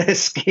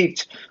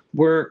escaped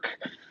work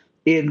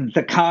in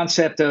the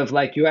concept of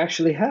you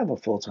actually have a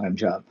full-time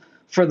job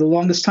for the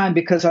longest time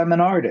because I'm an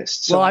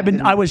artist. So well,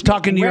 I was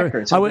talking to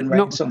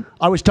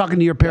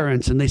your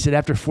parents, and they said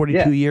after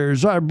 42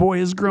 years, our boy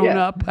has grown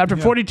up. After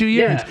 42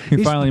 years,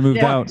 he finally moved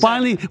out.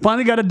 Finally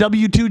got a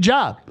W-2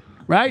 job,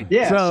 right?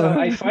 Yeah. So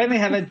I finally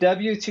have a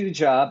W-2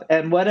 job,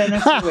 and what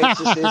NFT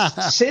Oasis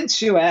is, since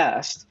you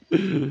asked,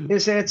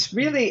 is that it's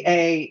really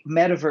a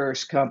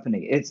metaverse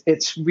company.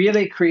 It's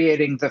really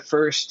creating the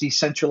first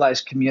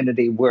decentralized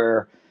community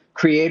where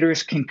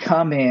creators can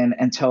come in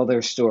and tell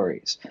their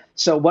stories.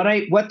 So what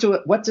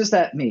does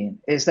that mean?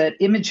 Is that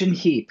Imogen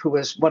Heap, who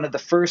was one of the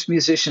first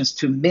musicians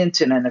to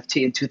mint an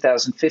NFT in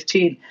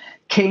 2015,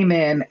 came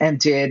in and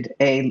did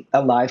a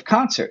live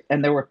concert.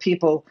 And there were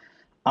people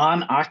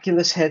on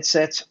Oculus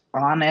headsets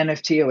on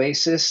NFT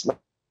Oasis,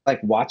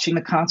 watching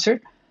the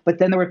concert. But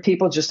then there were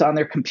people just on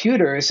their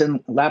computers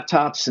and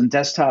laptops and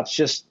desktops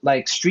just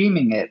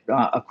streaming it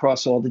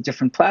across all the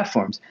different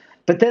platforms.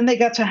 But then they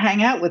got to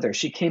hang out with her.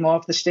 She came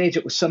off the stage.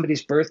 It was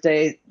somebody's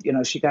birthday.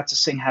 She got to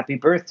sing happy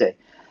birthday.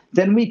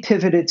 Then we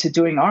pivoted to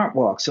doing art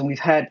walks, and we've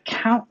had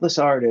countless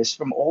artists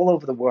from all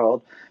over the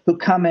world who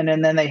come in,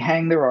 and then they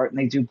hang their art and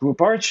they do group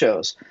art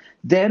shows.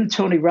 Then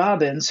Tony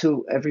Robbins,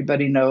 who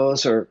everybody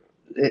knows, or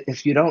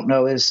if you don't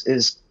know,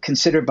 is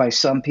considered by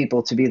some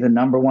people to be the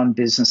 #1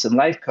 business and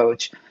life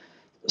coach,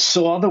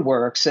 saw the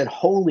work, said,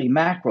 "Holy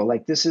mackerel,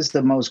 this is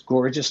the most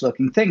gorgeous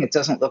looking thing. It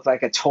doesn't look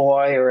like a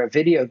toy or a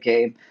video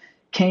game."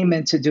 Came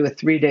in to do a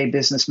 3-day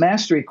business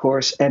mastery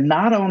course, and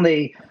not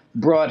only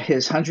brought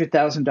his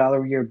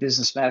 $100,000 a year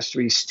business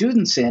mastery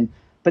students in,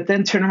 but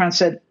then turned around and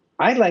said,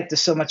 "I like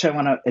this so much, I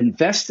want to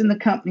invest in the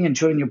company and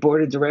join your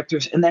board of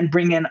directors and then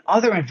bring in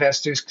other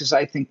investors because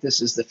I think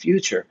this is the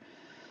future."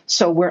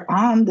 So we're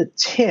on the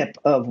tip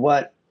of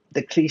what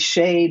the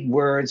cliched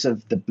words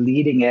of the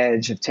bleeding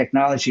edge of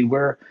technology.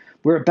 We're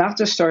about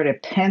to start a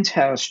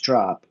penthouse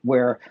drop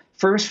where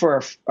first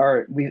for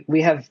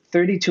we have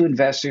 32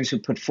 investors who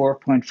put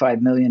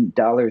 $4.5 million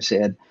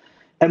in,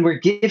 and we're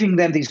giving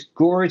them these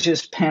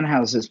gorgeous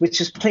penthouses, which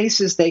is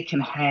places they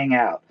can hang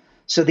out.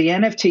 So the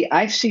NFT,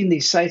 I've seen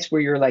these sites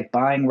where you're like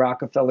buying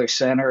Rockefeller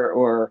Center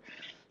or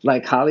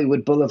like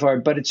Hollywood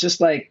Boulevard, but it's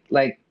just like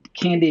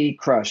Candy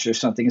Crush or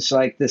something. It's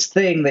like this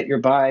thing that you're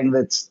buying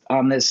that's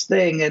on this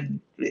thing,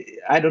 and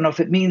I don't know if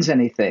it means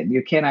anything.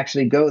 You can't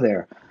actually go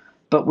there.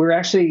 But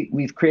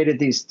we've created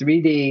these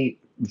 3D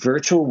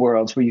virtual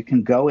worlds where you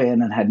can go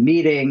in and have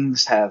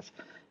meetings, have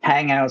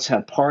hangouts,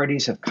 have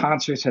parties, have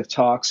concerts, have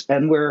talks,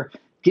 and we're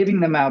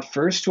giving them out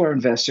first to our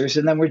investors,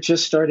 and then we're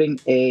just starting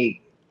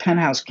a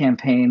penthouse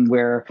campaign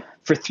where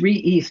for 3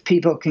 ETH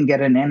people can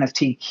get an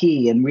NFT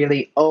key and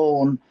really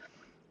own,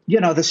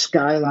 the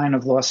skyline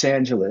of Los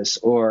Angeles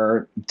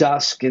or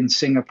dusk in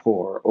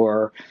Singapore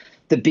or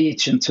the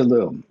beach in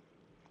Tulum.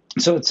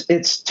 So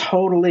it's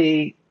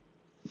totally,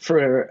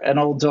 for an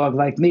old dog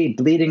like me,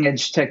 bleeding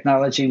edge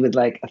technology with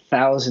like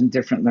 1,000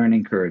 different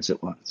learning curves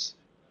at once.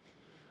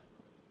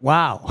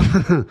 Wow.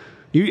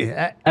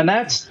 And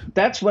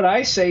that's what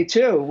I say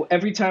too.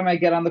 Every time I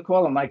get on the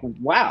call, I'm like,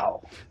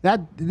 wow.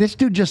 This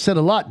dude just said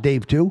a lot,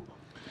 Dave, too.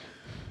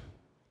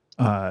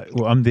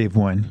 Well, I'm Dave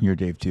 1. You're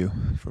Dave 2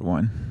 for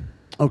 1.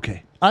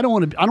 Okay. I don't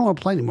want to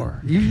play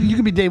anymore. You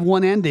can be Dave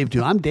 1 and Dave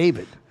 2. I'm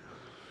David.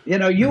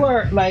 You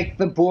are like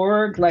the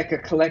Borg, like a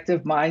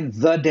collective mind,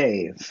 the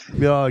Dave.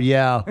 Oh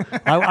yeah,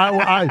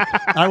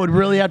 I would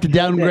really have to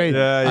downgrade.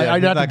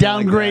 I'd have to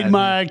downgrade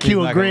my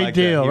IQ a great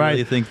deal, right?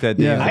 Really think that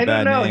Dave's I a don't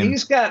bad know. name.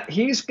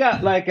 He's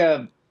got like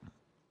a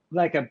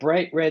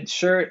bright red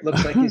shirt.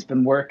 Looks like he's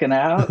been working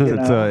out.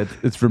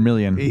 It's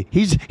vermilion.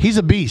 He's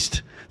a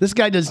beast. This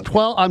guy does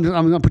 12. I'm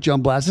going to put you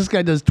on blast. This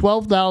guy does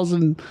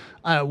 12,000.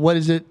 What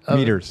is it?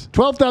 Meters.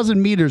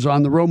 12,000 meters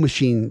on the row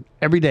machine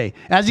every day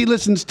as he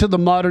listens to The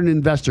Modern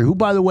Investor, who,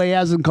 by the way,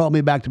 hasn't called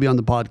me back to be on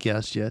the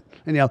podcast yet.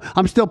 Anyhow,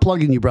 I'm still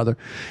plugging you, brother.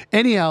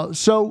 Anyhow,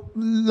 so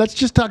let's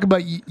just talk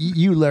about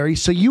you, Larry.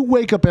 So you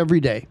wake up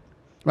every day,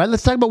 right?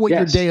 Let's talk about what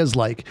your day is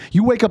like.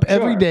 You wake up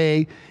every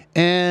day,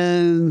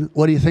 and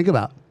what do you think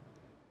about?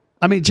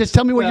 I mean, just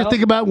tell me what you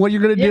think about, what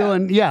you're going to do,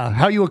 and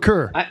how you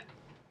occur.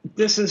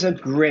 This is a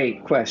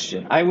great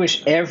question. I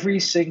wish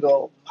every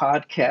single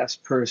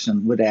podcast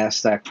person would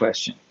ask that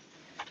question.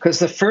 Because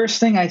the first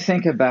thing I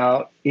think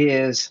about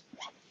is,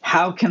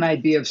 how can I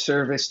be of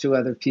service to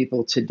other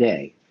people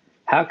today?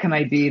 How can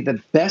I be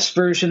the best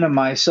version of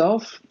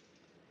myself?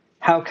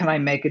 How can I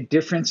make a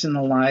difference in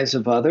the lives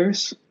of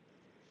others?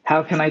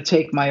 How can I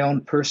take my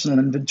own personal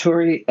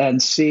inventory and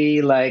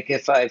see, like,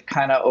 if I've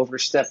kind of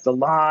overstepped the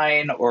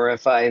line, or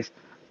if I've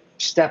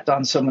stepped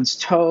on someone's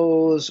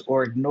toes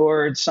or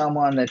ignored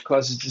someone that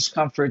causes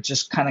discomfort,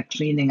 just kind of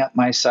cleaning up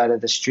my side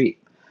of the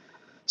street.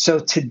 So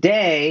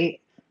today,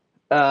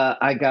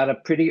 I got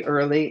up pretty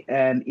early,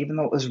 and even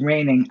though it was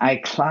raining, I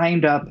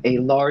climbed up a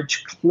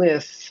large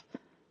cliff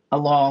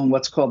along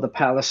what's called the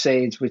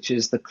Palisades, which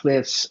is the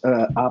cliffs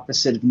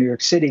opposite of New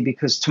York City,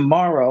 because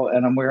tomorrow,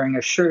 and I'm wearing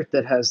a shirt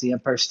that has the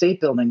Empire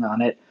State Building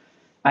on it,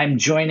 I'm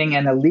joining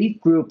an elite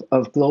group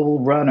of global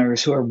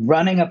runners who are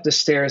running up the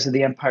stairs of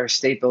the Empire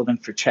State Building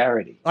for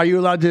charity. Are you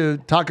allowed to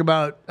talk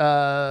about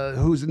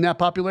who's in that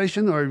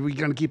population, or are we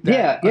going to keep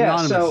that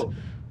anonymous?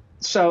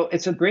 So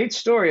it's a great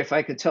story if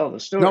I could tell the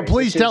story. No,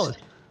 please tell it.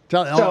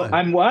 So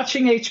I'm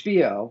watching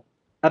HBO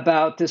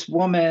about this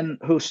woman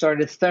who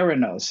started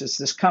Theranos. It's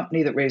this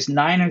company that raised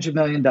 $900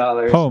 million.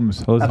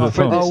 Holmes. Elizabeth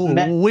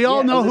Holmes. We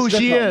all know who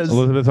she is.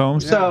 Elizabeth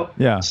Holmes. So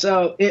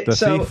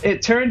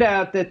it turned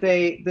out that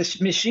the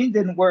machine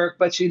didn't work,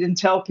 but she didn't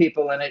tell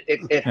people, and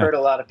it hurt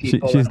a lot of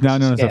people. She's now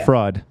known as a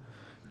fraud.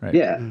 Right.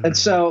 Yeah, and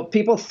so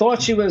people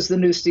thought she was the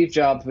new Steve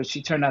Jobs, but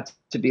she turned out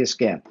to be a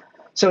scam.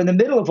 So in the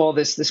middle of all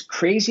this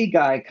crazy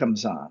guy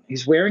comes on.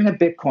 He's wearing a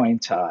Bitcoin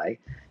tie.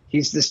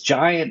 He's this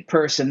giant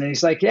person, and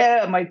he's like,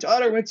 yeah, my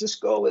daughter went to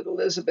school with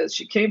Elizabeth.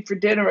 She came for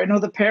dinner. I know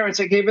the parents.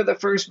 I gave her the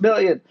first $1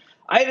 million.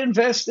 I'd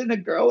invest in a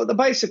girl with a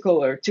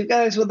bicycle or 2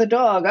 guys with a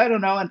dog. I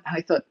don't know. And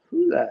I thought,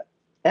 who the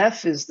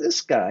F is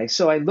this guy?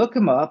 So I look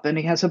him up, and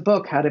he has a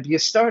book, How to Be a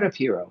Startup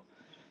Hero.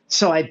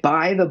 So I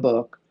buy the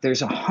book.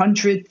 There's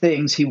 100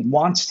 things he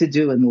wants to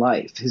do in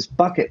life, his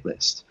bucket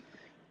list.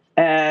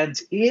 And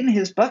in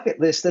his bucket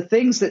list, the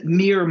things that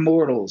mere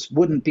mortals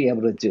wouldn't be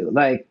able to do,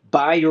 like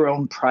buy your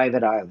own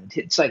private island.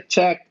 It's like,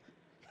 check.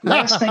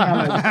 Last thing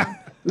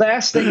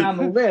on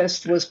the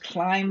list was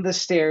climb the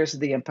stairs of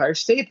the Empire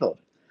State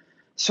Building.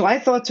 So I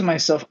thought to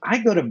myself, I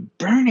go to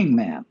Burning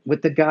Man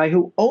with the guy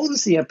who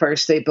owns the Empire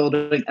State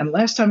Building. And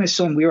last time I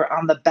saw him, we were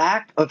on the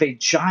back of a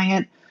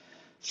giant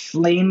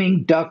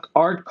flaming duck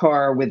art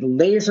car with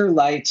laser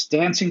lights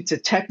dancing to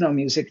techno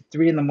music at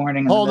 3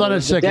 a.m. Hold on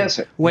a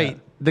second. Wait,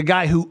 the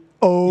guy who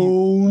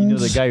owns... You know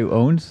the guy who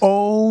owns?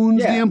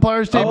 Owns the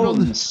Empire State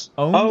Building?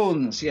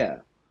 Owns, yeah.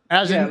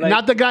 As in,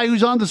 not the guy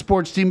who's on the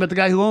sports team, but the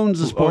guy who owns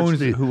the sports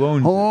team. Who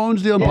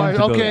owns the Empire.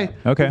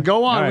 Okay.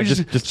 Go on. Right,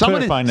 just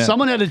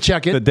someone had to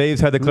check it. The Dave's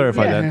had to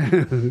clarify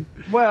that.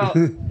 Well,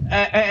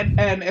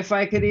 and if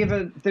I could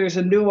even, there's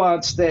a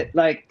nuance that,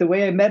 like, the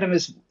way I met him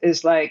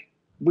is like,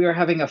 we were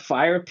having a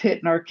fire pit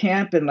in our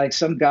camp, and like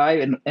some guy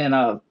in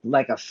a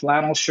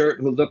flannel shirt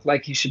who looked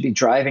like he should be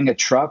driving a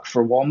truck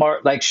for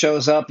Walmart, like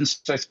shows up and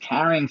starts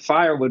carrying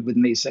firewood with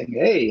me, saying,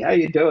 "Hey, how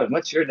you doing?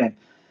 What's your name?"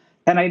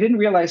 And I didn't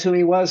realize who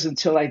he was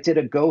until I did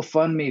a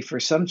GoFundMe for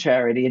some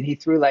charity, and he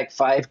threw like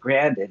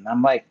 $5,000 in.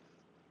 I'm like,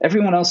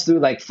 everyone else threw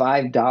like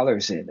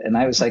 $5 in, and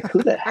I was like,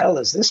 who the hell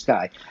is this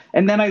guy?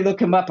 And then I look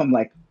him up. I'm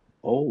like,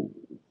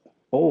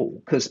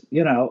 because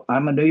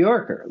I'm a New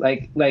Yorker.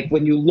 Like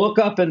when you look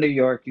up in New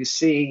York, you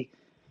see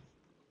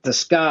the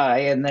sky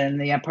and then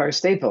the Empire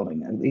State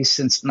Building, at least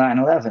since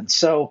 9/11.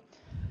 So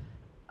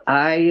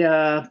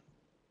I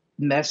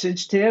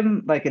messaged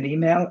him like an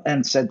email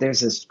and said, there's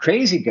this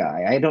crazy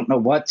guy. I don't know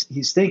what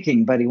he's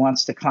thinking, but he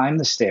wants to climb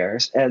the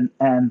stairs. And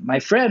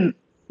my friend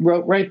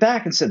wrote right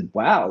back and said,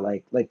 wow,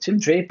 like Tim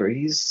Draper,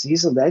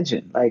 he's a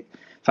legend. Like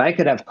if I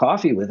could have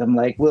coffee with him,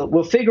 like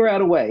we'll figure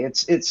out a way.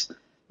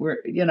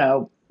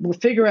 We'll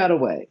figure out a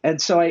way.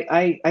 And so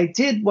I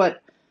did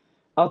what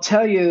I'll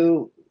tell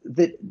you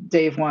that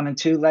Dave wanted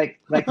to, like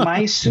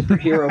my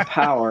superhero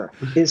power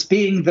is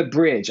being the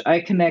bridge.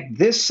 I connect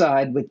this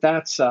side with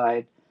that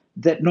side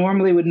that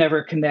normally would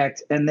never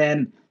connect. And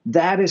then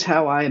that is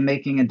how I am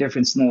making a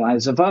difference in the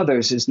lives of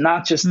others, is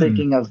not just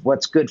thinking of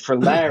what's good for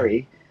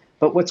Larry,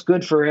 but what's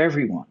good for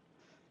everyone.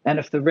 And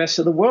if the rest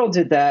of the world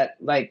did that,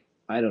 like,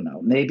 I don't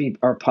know, maybe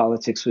our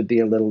politics would be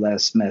a little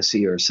less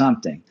messy or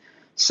something.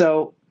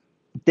 So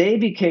they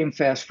became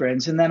fast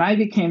friends. And then I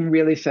became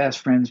really fast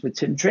friends with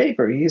Tim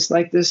Draper. He's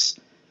like this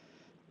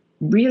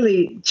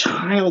really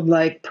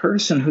childlike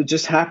person who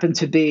just happened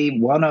to be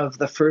one of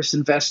the first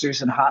investors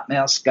in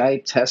Hotmail,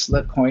 Skype,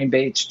 Tesla,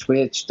 Coinbase,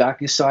 Twitch,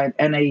 DocuSign,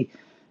 and a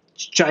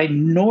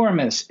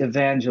ginormous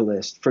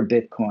evangelist for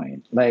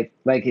Bitcoin. Like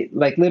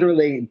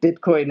literally,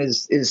 Bitcoin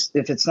is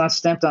if it's not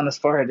stamped on his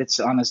forehead, it's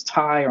on his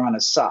tie or on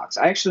his socks.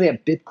 I actually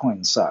have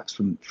Bitcoin socks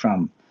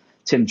from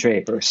Tim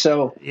Draper.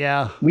 So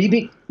yeah, we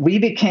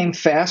became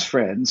fast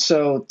friends.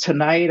 So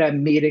tonight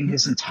I'm meeting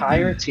his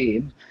entire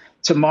team.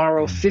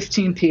 Tomorrow,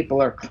 15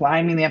 people are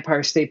climbing the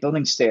Empire State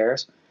Building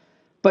stairs.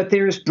 But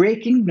there's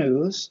breaking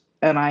news,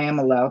 and I am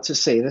allowed to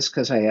say this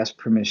because I asked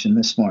permission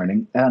this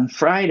morning. On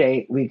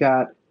Friday, we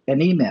got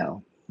an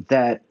email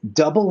that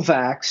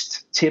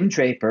double-vaxxed Tim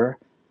Draper,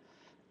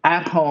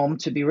 at home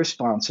to be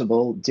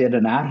responsible, did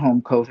an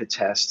at-home COVID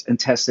test and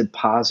tested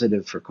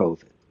positive for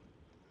COVID.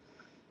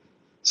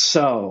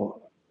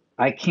 So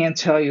I can't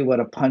tell you what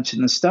a punch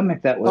in the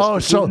stomach that was. Oh,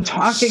 so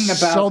talking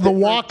about so the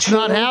walk's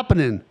not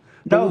happening.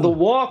 No, the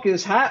walk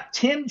is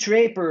Tim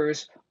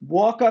Draper's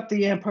walk up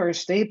the Empire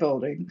State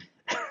Building.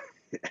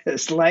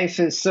 His life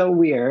is so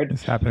weird.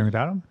 It's happening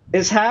without him?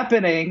 It's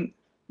happening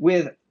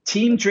with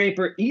Team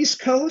Draper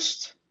East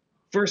Coast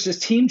versus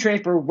Team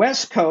Draper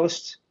West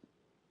Coast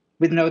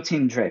with no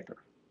Team Draper.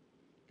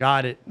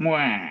 Got it.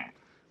 Mwah.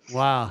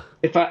 Wow.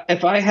 If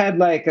I had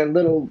like a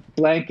little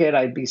blanket,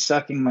 I'd be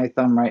sucking my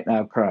thumb right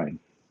now, crying.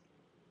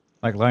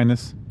 Like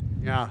Linus?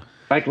 Yeah.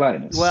 Like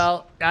Linus.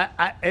 Well,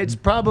 it's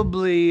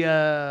probably.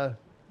 Are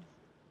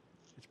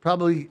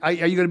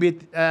you going to be?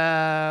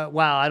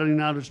 Wow, I don't even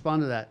know how to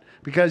respond to that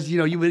because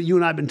you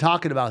and I've been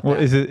talking about that. Well,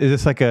 is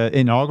this like an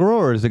inaugural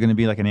or is it going to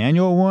be like an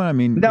annual one? I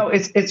mean, no,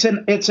 it's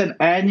an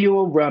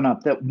annual run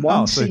up that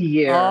once a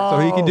year. So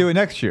he can do it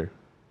next year.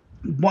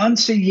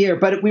 Once a year,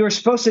 but we were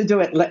supposed to do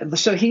it.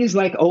 So he's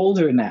like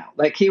older now.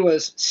 Like he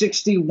was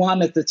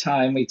 61 at the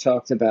time we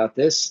talked about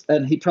this,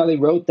 and he probably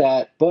wrote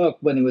that book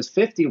when he was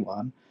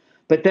 51.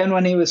 But then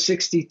when he was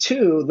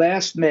 62,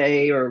 last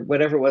May or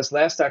whatever it was,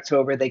 last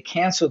October, they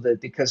canceled it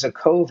because of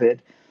COVID.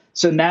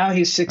 So now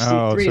he's 63.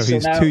 Oh, so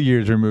he's now, 2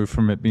 years removed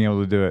from it being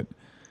able to do it.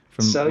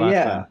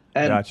 Time.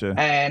 Gotcha.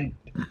 And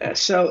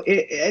so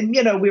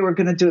we were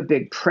going to do a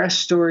big press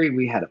story.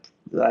 We had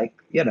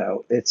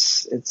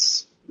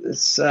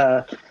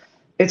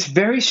it's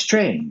very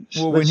strange.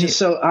 Well,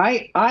 so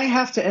I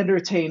have to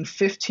entertain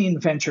 15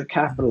 venture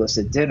capitalists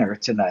at dinner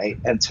tonight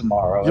and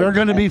tomorrow. You're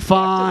going to be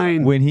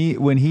fine. When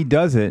he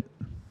does it,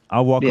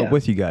 I'll walk up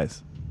with you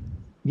guys.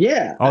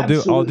 Yeah, I'll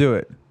do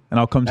it, and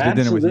I'll come to the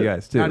dinner with you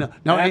guys too.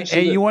 No,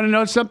 hey, you want to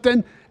know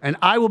something? And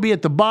I will be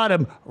at the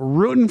bottom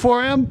rooting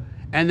for him.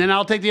 And then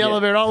I'll take the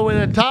elevator all the way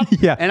to the top.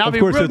 Yeah, and I'll of be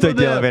course he'll take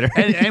the elevator.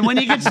 And when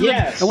he gets to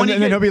Yes. and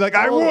then he'll be like,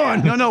 I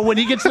won. No, when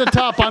he gets to the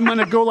top, I'm going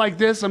to go like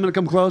this. I'm going to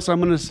come close. I'm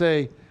going to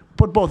say,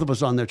 put both of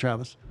us on there,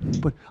 Travis.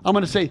 I'm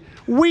going to say,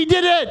 we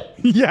did it.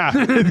 Yeah.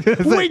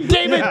 We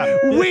did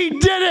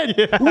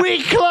it. Yeah.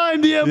 We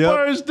climbed the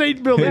Empire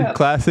State Building. In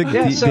classic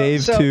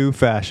Dave 2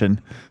 fashion.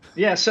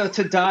 Yeah, so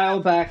to dial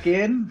back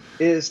in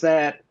is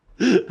that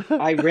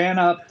I ran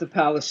up the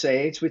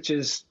Palisades, which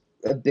is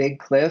a big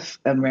cliff,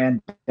 and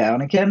ran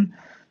down again.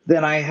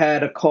 Then I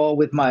had a call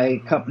with my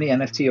company,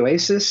 NFT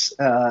Oasis,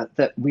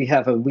 that we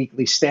have a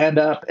weekly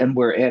stand-up, and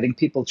we're adding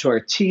people to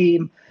our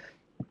team.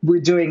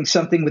 We're doing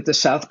something with the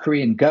South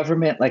Korean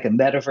government, like a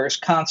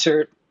metaverse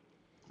concert.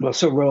 We're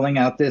also rolling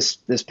out this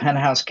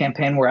penthouse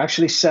campaign. We're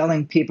actually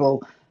selling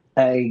people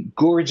a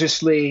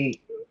gorgeously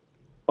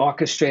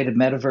orchestrated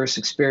metaverse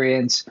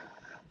experience.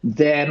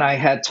 Then I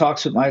had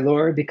talks with my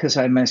lawyer because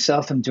I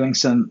myself am doing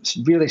some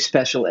really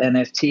special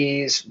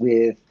NFTs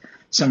with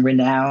some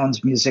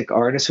renowned music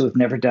artists who have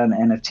never done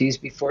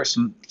NFTs before,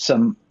 some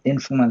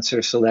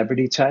influencer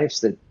celebrity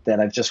types that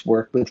I've just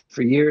worked with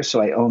for years.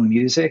 So I own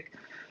music.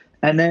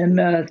 and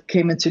then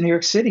came into New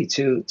York City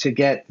to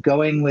get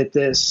going with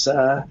this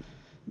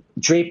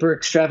Draper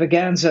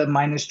extravaganza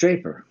minus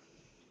Draper.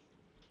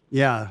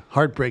 Yeah,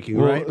 heartbreaking,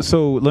 Well, right?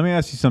 so let me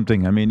ask you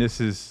something. I mean,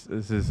 this is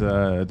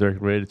directly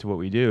related to what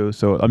we do.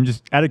 So I'm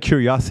just out of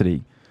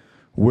curiosity,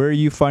 where are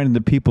you finding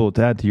the people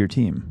to add to your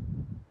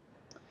team?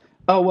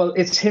 Oh, well,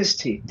 it's his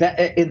team.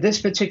 That in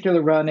this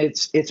particular run,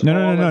 it's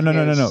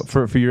No.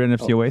 For your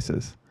NFC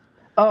Oasis.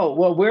 Oh,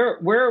 well,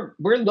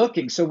 we're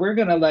looking. So we're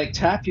gonna like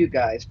tap you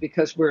guys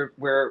because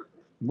we're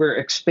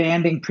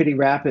expanding pretty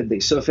rapidly.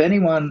 So if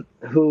anyone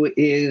who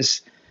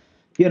is,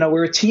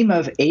 we're a team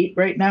of 8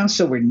 right now,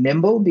 so we're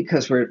nimble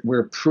because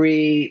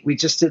we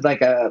just did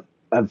like a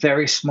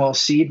very small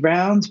seed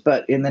round,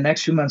 but in the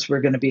next few months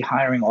we're going to be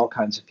hiring all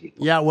kinds of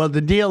people. Yeah, well,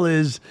 the deal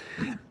is,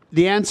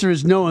 the answer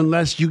is no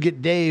unless you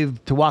get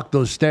Dave to walk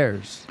those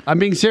stairs. I'm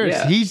being serious.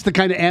 Yeah. He's the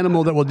kind of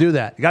animal that will do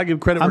that. You got to give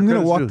credit. I'm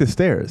going to walk the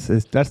stairs.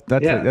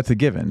 That's a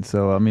given.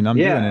 So I mean, I'm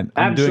doing it.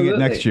 I'm doing it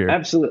next year.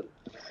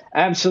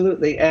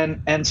 Absolutely.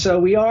 And so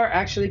we are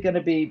actually going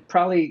to be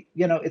probably,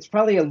 it's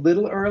probably a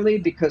little early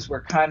because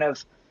we're kind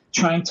of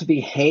trying to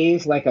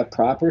behave like a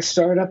proper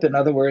startup. In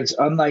other words,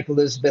 unlike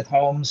Elizabeth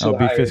Holmes, be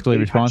fiscally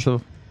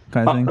responsive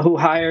kind of thing. Who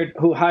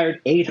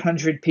hired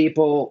 800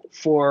 people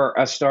for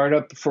a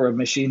startup for a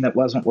machine that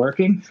wasn't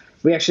working.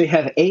 We actually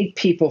have 8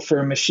 people for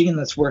a machine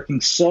that's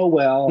working so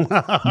well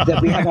that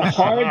we have a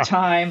hard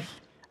time.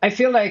 I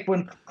feel like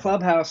when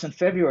Clubhouse in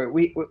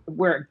February,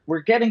 we're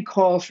getting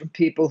calls from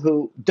people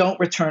who don't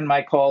return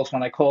my calls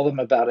when I call them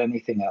about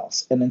anything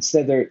else, and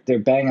instead they're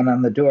banging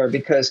on the door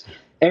because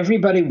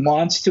everybody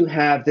wants to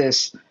have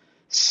this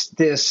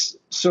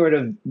sort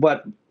of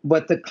what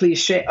the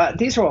cliche.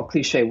 These are all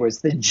cliche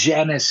words. The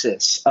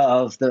genesis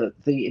of the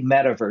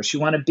metaverse. You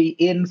want to be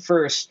in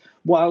first,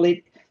 while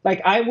it. Like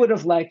I would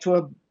have liked to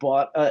have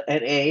bought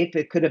an ape.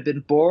 It could have been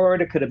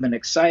bored. It could have been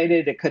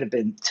excited. It could have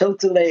been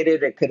tilted.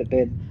 It could have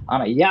been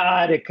on a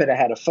yacht. It could have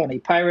had a funny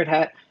pirate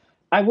hat.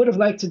 I would have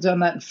liked to have done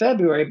that in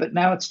February, but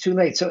now it's too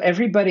late. So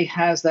everybody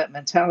has that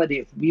mentality.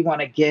 If we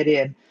want to get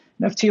in,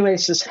 NFT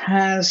Oasis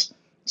has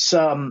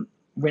some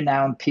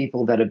renowned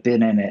people that have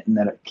been in it and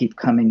that keep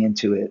coming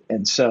into it.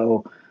 And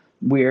so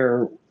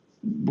we're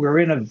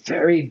in a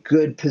very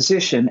good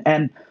position.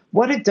 And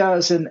what it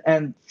does,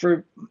 and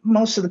for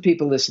most of the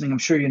people listening, I'm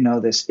sure you know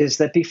this, is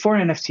that before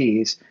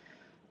NFTs,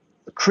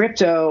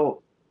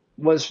 crypto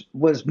was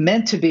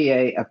meant to be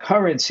a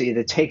currency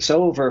that takes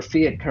over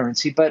fiat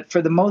currency. But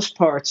for the most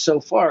part,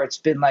 so far, it's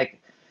been like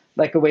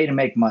a way to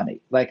make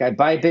money. Like I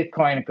buy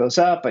Bitcoin, it goes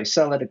up. I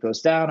sell it, it goes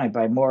down. I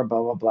buy more,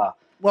 blah, blah, blah.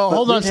 Well, but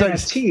hold on a second.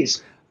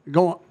 NFTs,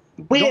 Go on.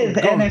 With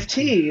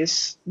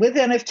NFTs,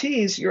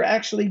 you're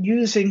actually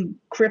using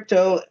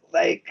crypto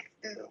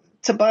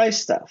to buy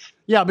stuff.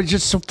 Yeah, but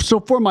just so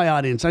for my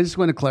audience, I just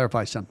want to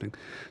clarify something.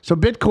 So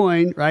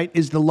Bitcoin, right,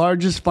 is the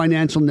largest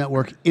financial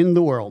network in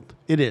the world.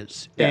 It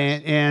is.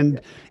 Yes.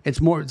 And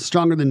it's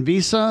stronger than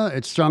Visa.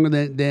 It's stronger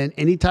than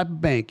any type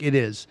of bank. It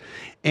is.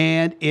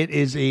 And it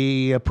is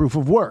a proof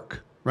of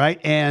work, right?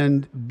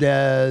 And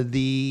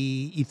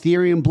the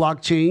Ethereum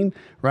blockchain,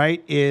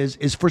 right,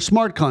 is for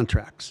smart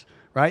contracts.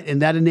 Right.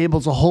 And that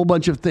enables a whole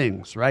bunch of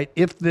things. Right.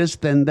 If this,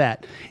 then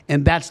that.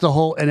 And that's the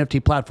whole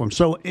NFT platform.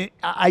 So the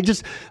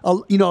whole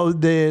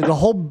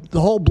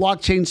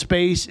blockchain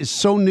space is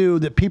so new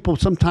that people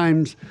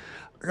sometimes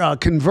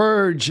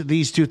converge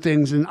these two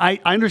things. And I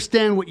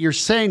understand what you're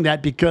saying,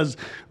 that because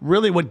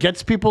really what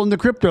gets people into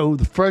crypto,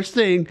 the first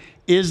thing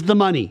is the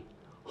money.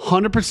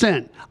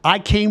 100%. I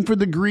came for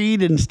the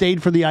greed and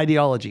stayed for the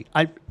ideology.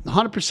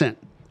 100%.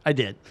 I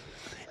did.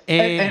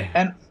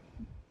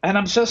 And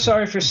I'm so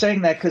sorry for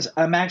saying that because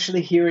I'm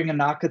actually hearing a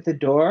knock at the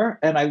door,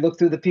 and I look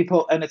through the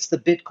people, and it's the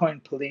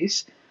Bitcoin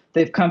police.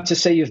 They've come to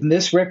say you've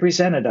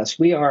misrepresented us.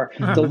 We are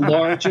the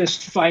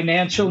largest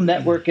financial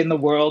network in the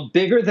world,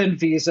 bigger than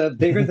Visa,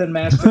 bigger than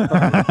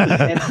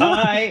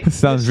MasterCard. And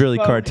sounds really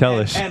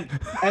cartelish. And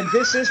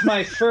this is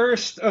my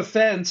first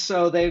offense,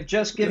 so they've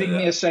just given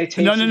me a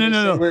citation.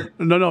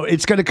 No.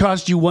 It's going to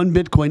cost you 1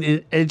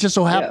 Bitcoin. It just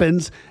so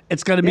happens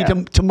it's going to be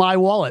to my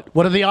wallet.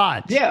 What are the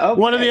odds? Yeah.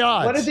 Okay. What are the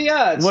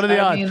odds?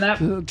 I mean,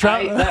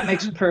 that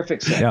makes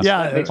perfect sense.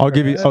 Yeah. I'll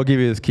give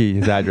you his key,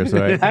 his address. All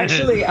right.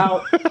 Actually,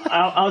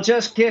 I'll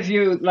just give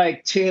you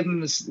like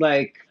Tim's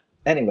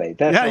anyway.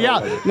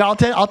 That's No,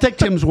 I'll take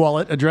Tim's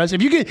wallet address.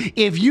 If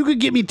you could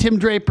give me Tim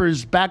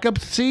Draper's backup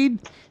seed,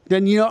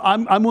 then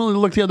I'm willing to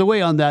look the other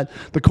way on that.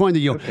 The coin that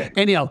you. Okay.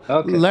 Anyhow,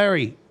 okay.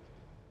 Larry.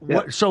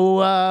 Yep.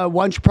 Why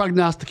don't you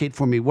prognosticate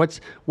for me?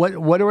 What are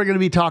we going to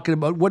be talking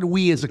about? What are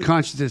we as a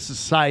conscious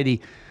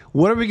society?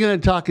 What are we going to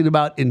be talking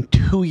about in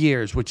 2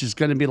 years, which is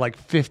going to be like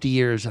 50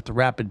 years at the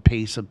rapid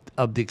pace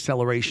of the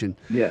acceleration?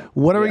 Yeah.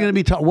 What are we going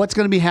to be what's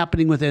going to be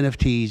happening with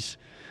NFTs,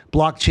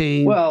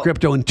 blockchain,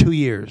 crypto in 2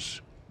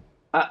 years?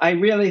 I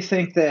really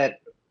think that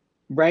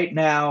right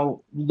now,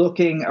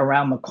 looking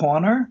around the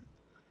corner,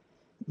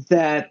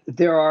 that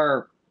there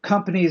are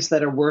companies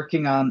that are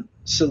working on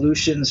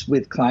solutions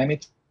with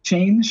climate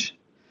change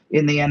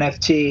in the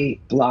NFT,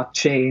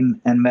 blockchain,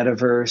 and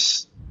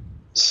metaverse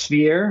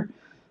sphere.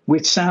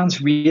 which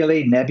sounds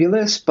really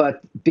nebulous,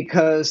 but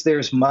because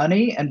there's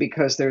money and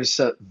because there's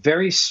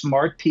very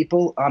smart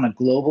people on a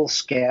global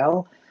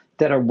scale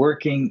that are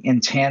working in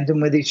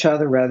tandem with each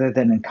other rather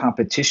than in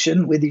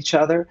competition with each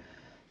other,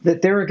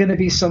 that there are going to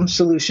be some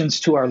solutions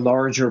to our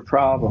larger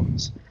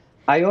problems.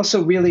 I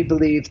also really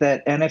believe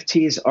that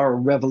NFTs are a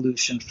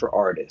revolution for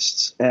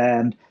artists.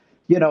 And,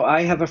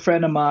 I have a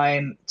friend of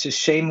mine, to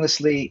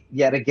shamelessly,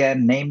 yet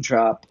again, name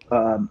drop.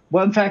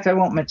 Well, in fact, I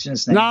won't mention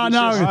his name.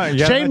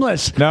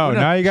 Shameless.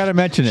 Now you got to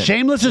mention it.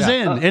 Shameless is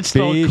in. It's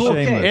the cool.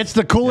 Shameless. It's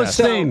the coolest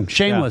thing.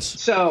 Shameless.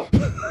 So,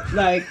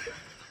 like,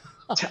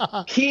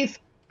 Keith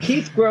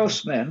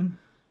Grossman,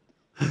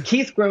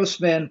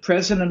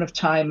 president of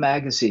Time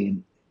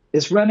magazine,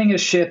 is running a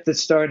ship that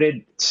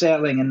started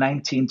sailing in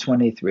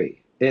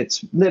 1923.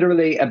 It's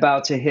literally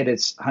about to hit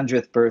its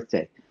 100th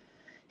birthday.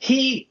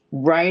 He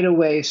right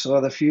away saw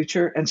the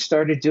future and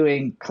started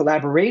doing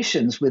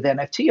collaborations with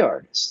NFT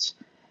artists.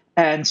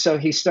 And so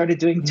he started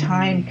doing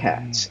time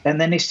cats,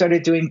 and then he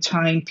started doing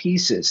time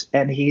pieces,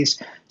 and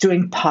he's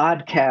doing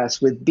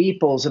podcasts with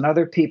Beeples and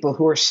other people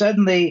who are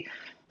suddenly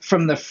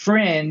from the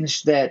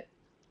fringe that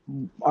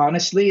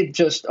honestly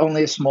just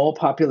only a small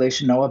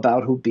population know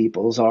about who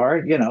Beeples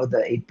are,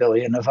 the 8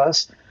 billion of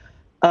us.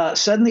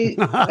 Suddenly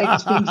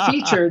it's being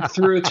featured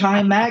through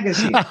Time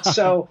magazine.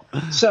 So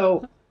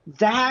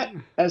that,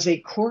 as a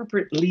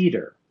corporate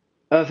leader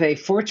of a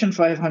Fortune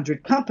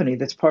 500 company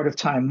that's part of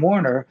Time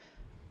Warner,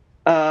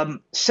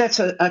 sets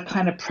a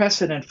kind of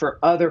precedent for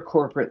other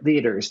corporate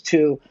leaders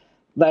to,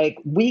 like,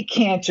 we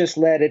can't just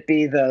let it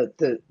be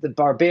the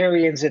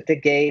barbarians at the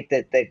gate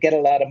that get a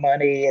lot of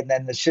money and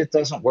then the shit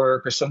doesn't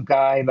work, or some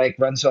guy like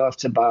runs off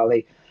to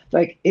Bali.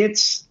 Like,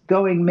 it's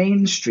going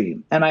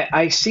mainstream. And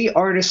I see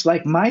artists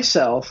like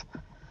myself.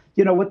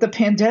 What the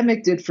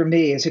pandemic did for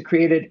me is it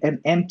created an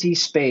empty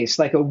space,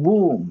 like a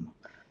womb,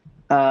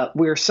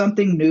 where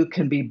something new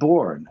can be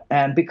born.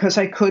 And because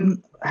I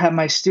couldn't have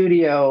my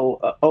studio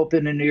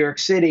open in New York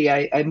City,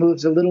 I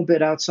moved a little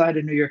bit outside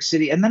of New York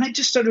City. And then I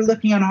just started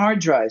looking on hard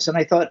drives, and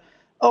I thought,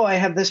 oh, I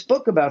have this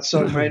book about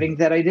songwriting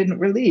that I didn't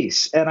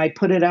release. And I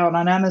put it out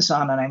on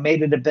Amazon, and I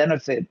made it a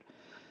benefit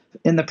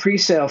in the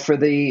pre-sale for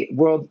the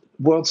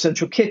World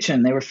Central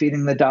Kitchen. They were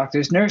feeding the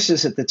doctors,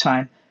 nurses at the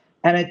time.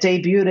 And it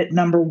debuted at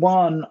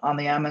 #1 on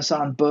the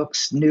Amazon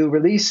Books new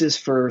releases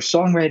for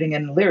songwriting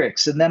and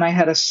lyrics. And then I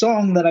had a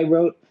song that I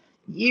wrote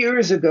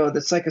years ago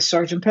that's like a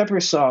Sgt.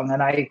 Pepper song,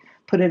 and I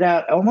put it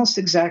out almost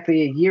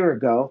exactly a year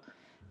ago,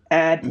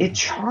 and it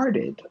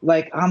charted,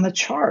 like, on the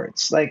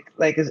charts. Like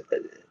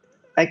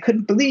I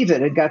couldn't believe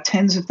it. It got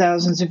tens of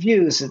thousands of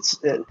views. It's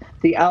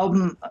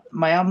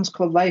my album's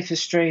called Life is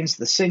Strange.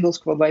 The single's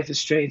called Life is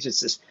Strange.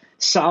 It's this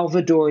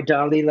Salvador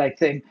Dali-like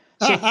thing.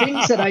 So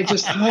things that I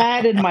just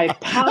had in my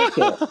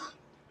pocket,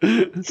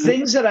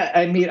 things that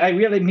I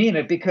really mean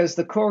it, because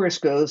the chorus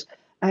goes,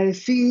 I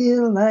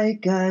feel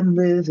like I'm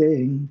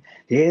living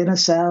in a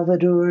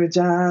Salvador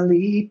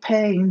Dali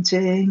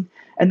painting.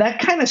 And that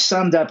kind of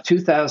summed up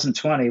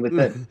 2020 with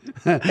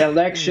the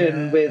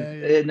election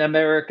in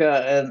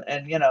America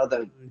and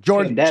the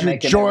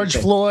pandemic. George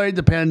Floyd,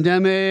 the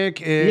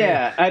pandemic.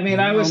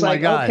 I was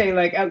like, okay,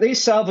 like, at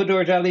least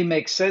Salvador Dali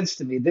makes sense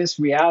to me. This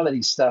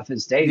reality stuff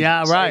is dangerous.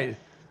 Yeah, right.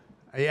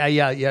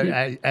 Yeah.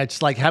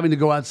 It's like having to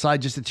go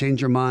outside just to change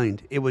your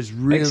mind. It was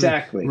really,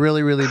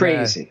 really, really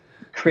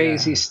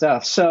crazy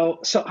stuff. So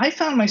I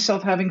found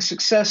myself having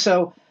success.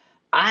 So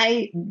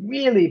I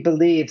really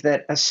believe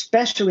that,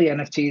 especially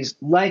NFTs,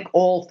 like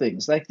all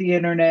things, like the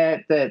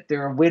internet, that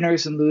there are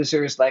winners and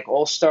losers. Like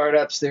all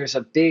startups, there's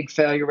a big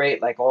failure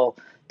rate. Like all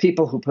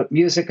people who put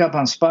music up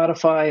on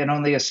Spotify, and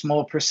only a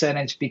small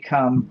percentage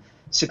become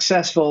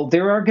successful.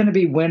 There are going to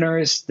be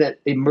winners that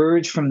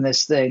emerge from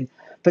this thing.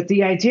 But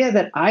the idea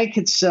that I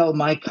could sell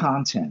my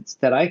content,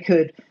 that I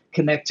could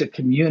connect to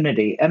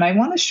community, and I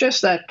want to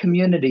stress that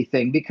community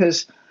thing,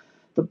 because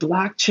the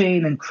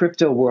blockchain and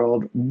crypto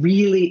world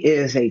really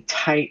is a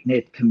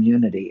tight-knit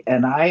community.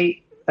 And I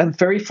am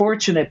very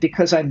fortunate,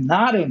 because I'm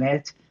not in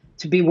it,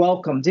 to be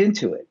welcomed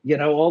into it.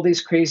 All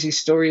these crazy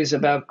stories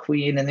about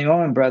Queen and the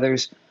Allman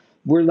Brothers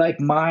were like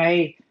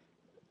my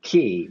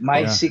key,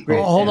 my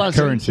secret. Hold on,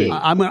 currency.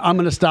 I'm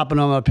going to stop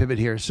and I'm going to pivot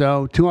here.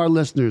 So to our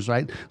listeners,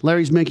 right?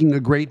 Larry's making a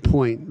great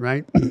point,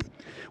 right?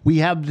 We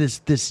have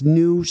this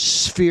new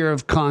sphere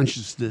of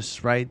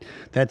consciousness, right?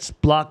 That's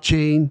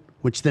blockchain,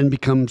 which then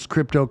becomes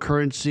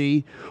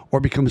cryptocurrency, or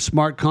becomes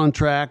smart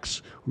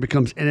contracts, or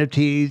becomes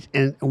NFTs,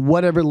 and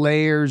whatever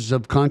layers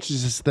of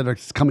consciousness that are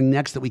coming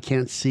next that we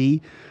can't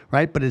see,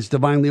 right? But it's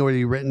divinely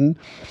already written.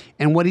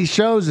 And what he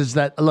shows is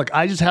that, look,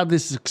 I just have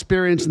this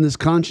experience and this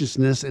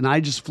consciousness, and I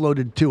just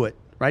floated to it,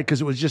 right?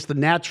 Because it was just the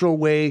natural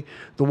way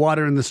the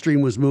water in the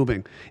stream was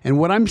moving. And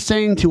what I'm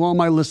saying to all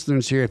my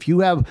listeners here, if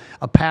you have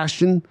a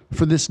passion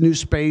for this new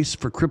space,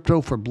 for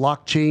crypto, for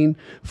blockchain,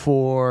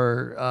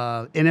 for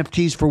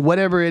NFTs, for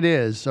whatever it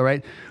is, all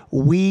right,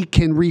 we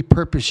can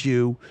repurpose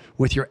you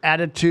with your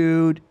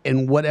attitude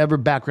and whatever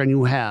background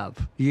you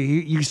have.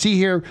 You see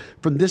here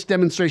from this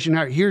demonstration,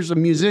 here's a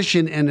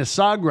musician and a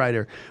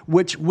songwriter,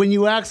 which when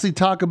you actually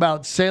talk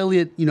about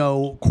salient,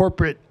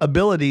 corporate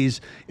abilities,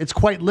 it's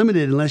quite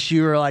limited unless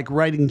you're like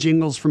writing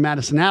jingles for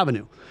Madison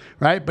Avenue,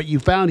 right? But you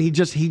found he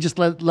just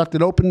left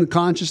it open to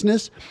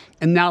consciousness,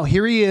 and now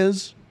here he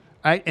is,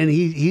 right? And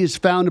he has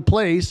found a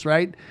place,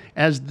 right,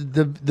 as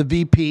the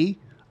VP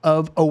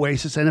of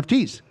Oasis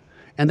NFTs.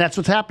 And that's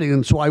what's happening.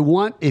 And so I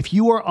want, if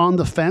you are on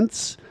the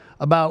fence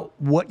about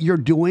what you're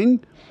doing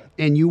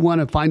and you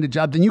want to find a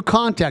job, then you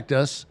contact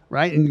us,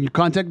 right? And you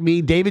contact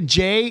me, David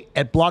J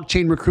at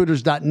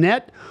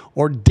blockchainrecruiters.net,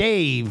 or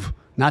Dave,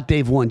 not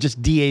Dave one,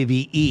 just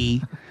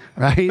DAVE,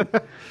 right?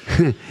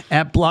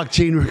 At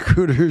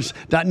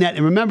blockchainrecruiters.net.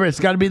 And remember, it's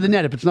got to be the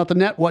net. If it's not the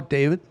net, what,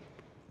 David?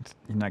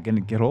 You're not going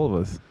to get hold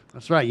of us.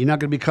 That's right. You're not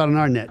going to be caught on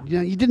our net.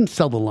 You didn't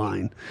sell the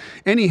line.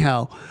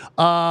 Anyhow,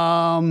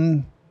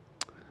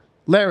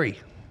 Larry.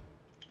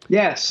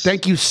 Yes.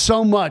 Thank you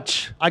so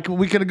much.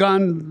 We could have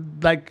gone,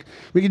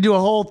 we could do a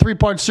whole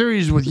 3-part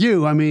series with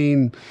you. I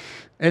mean,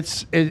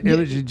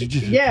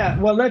 yeah,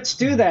 well, let's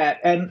do that.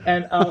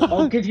 And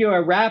I'll give you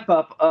a wrap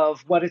up of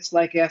what it's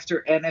like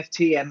after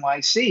NFT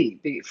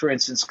NYC, for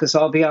instance, because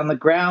I'll be on the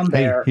ground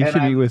there. He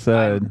should be with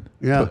that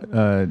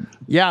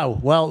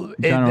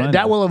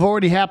will have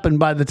already happened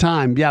by the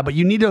time. Yeah, but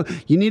you need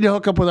to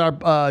hook up with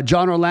our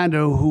John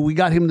Orlando, who we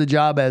got him the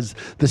job as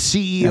the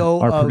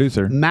CEO our of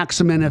producer.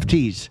 Maxim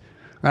NFTs.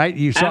 Right?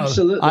 You saw,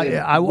 absolutely.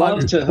 I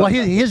love to. Well,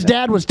 his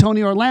dad was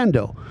Tony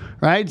Orlando,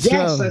 right?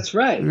 Yes, that's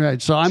right. Right.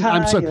 So I'm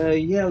a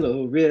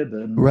yellow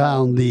ribbon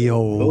round the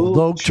old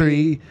oak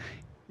tree.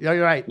 Yeah,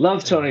 you're right.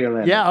 Love Tony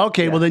Orlando. Yeah.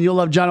 Okay. Yeah. Well, then you'll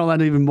love John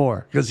Orlando even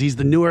more because he's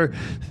the newer,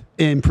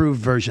 improved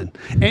version.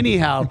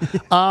 Anyhow,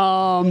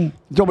 so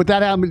with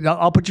that happening,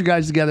 I'll put you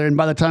guys together, and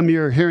by the time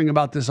you're hearing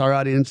about this, our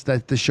audience,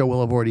 that the show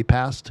will have already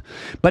passed.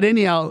 But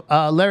anyhow,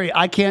 Larry,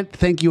 I can't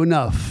thank you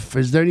enough.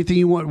 Is there anything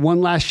you want?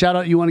 One last shout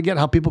out you want to get?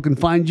 How people can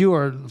find you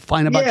or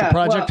find about your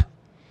project?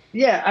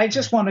 Well, I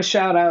just want to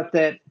shout out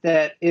that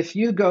if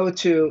you go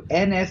to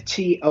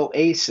NFT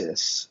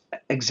Oasis,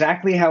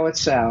 exactly how it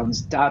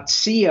sounds,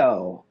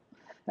 .co,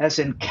 as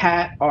in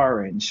cat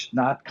orange,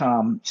 not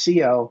com,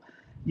 co.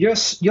 You'll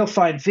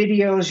find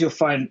videos. You'll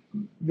find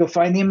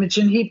the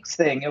Imogen Heap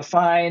thing. You'll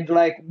find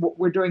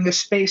we're doing a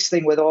space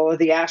thing with all of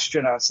the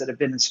astronauts that have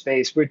been in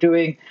space. We're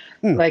doing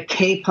like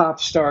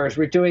K-pop stars.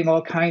 We're doing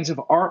all kinds of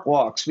art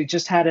walks. We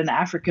just had an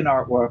African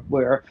art walk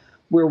where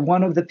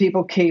one of the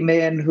people came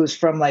in who's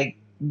from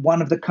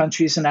one of the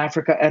countries in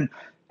Africa,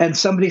 and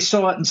somebody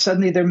saw it, and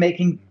suddenly they're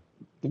making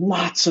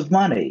lots of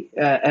money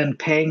and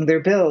paying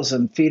their bills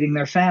and feeding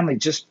their family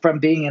just from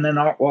being in an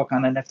art walk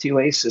on NFT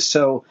Oasis.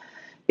 So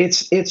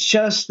it's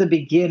just the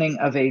beginning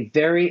of a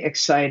very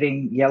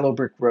exciting yellow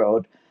brick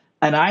road.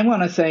 And I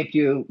want to thank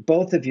you,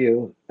 both of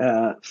you,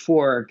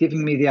 for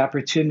giving me the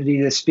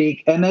opportunity to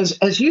speak. And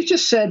as you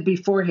just said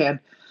beforehand,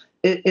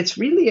 it's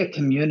really a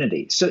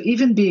community. So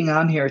even being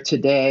on here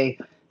today,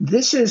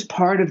 this is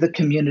part of the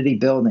community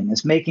building,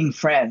 is making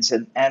friends.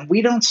 And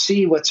we don't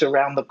see what's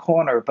around the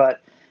corner. But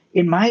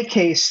in my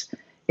case,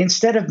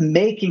 instead of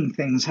making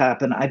things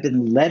happen, I've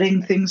been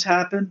letting things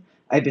happen.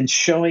 I've been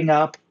showing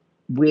up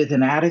with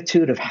an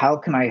attitude of how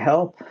can I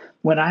help?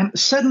 When I'm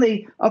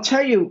suddenly, I'll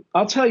tell you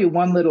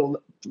one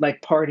little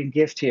parting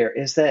gift here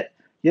is that,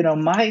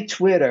 my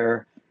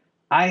Twitter,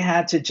 I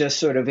had to just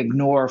sort of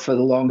ignore for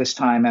the longest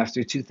time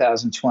after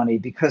 2020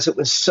 because it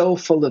was so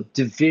full of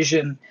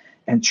division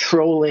and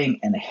trolling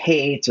and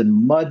hate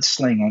and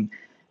mudslinging.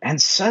 And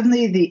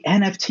suddenly the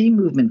NFT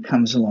movement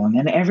comes along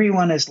and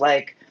everyone is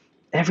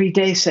every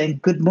day saying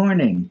good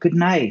morning, good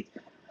night.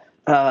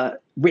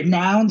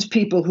 Renowned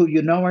people who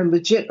are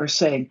legit are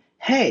saying,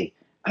 hey,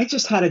 I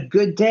just had a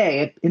good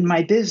day in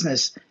my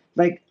business.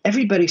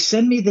 Everybody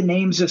send me the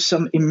names of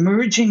some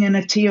emerging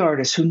NFT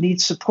artists who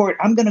need support.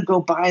 I'm going to go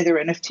buy their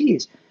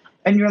NFTs.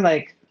 And you're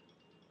like,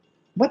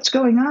 what's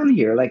going on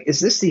here? Is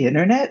this the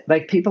internet?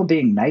 People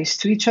being nice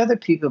to each other,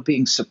 people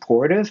being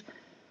supportive,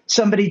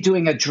 somebody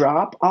doing a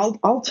drop.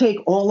 I'll take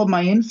all of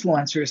my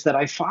influencers that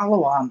I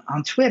follow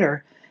on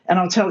Twitter, and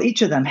I'll tell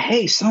each of them,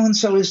 hey,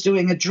 so-and-so is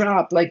doing a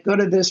drop. Go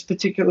to this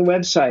particular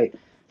website,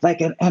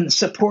 and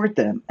support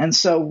them. And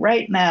so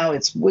right now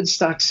it's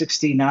Woodstock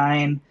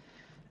 69.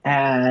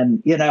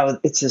 And,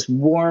 it's this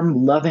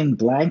warm, loving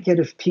blanket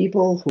of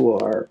people who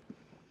are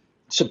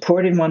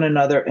supporting one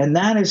another. And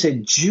that is a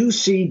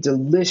juicy,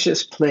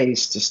 delicious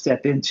place to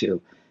step into.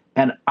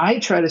 And I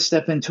try to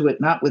step into it,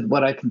 not with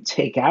what I can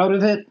take out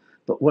of it,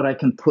 but what I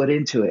can put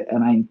into it.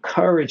 And I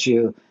encourage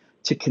you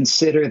to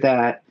consider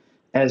that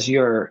as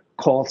your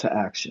call to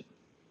action.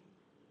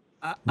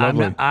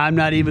 I'm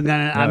not even going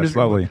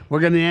to. We're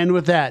going to end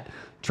with that.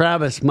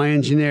 Travis, my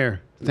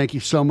engineer, thank you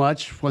so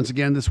much once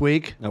again this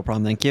week. No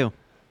problem. Thank you.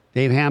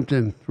 Dave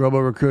Hampton, Robo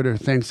Recruiter,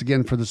 thanks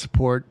again for the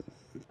support.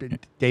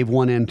 Dave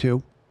 1 and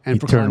 2.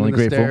 And for climbing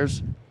the stairs.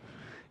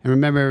 And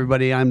remember,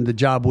 everybody, I'm the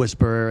Job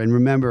Whisperer. And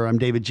remember, I'm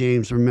David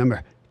James.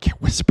 Remember,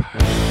 can't whisper.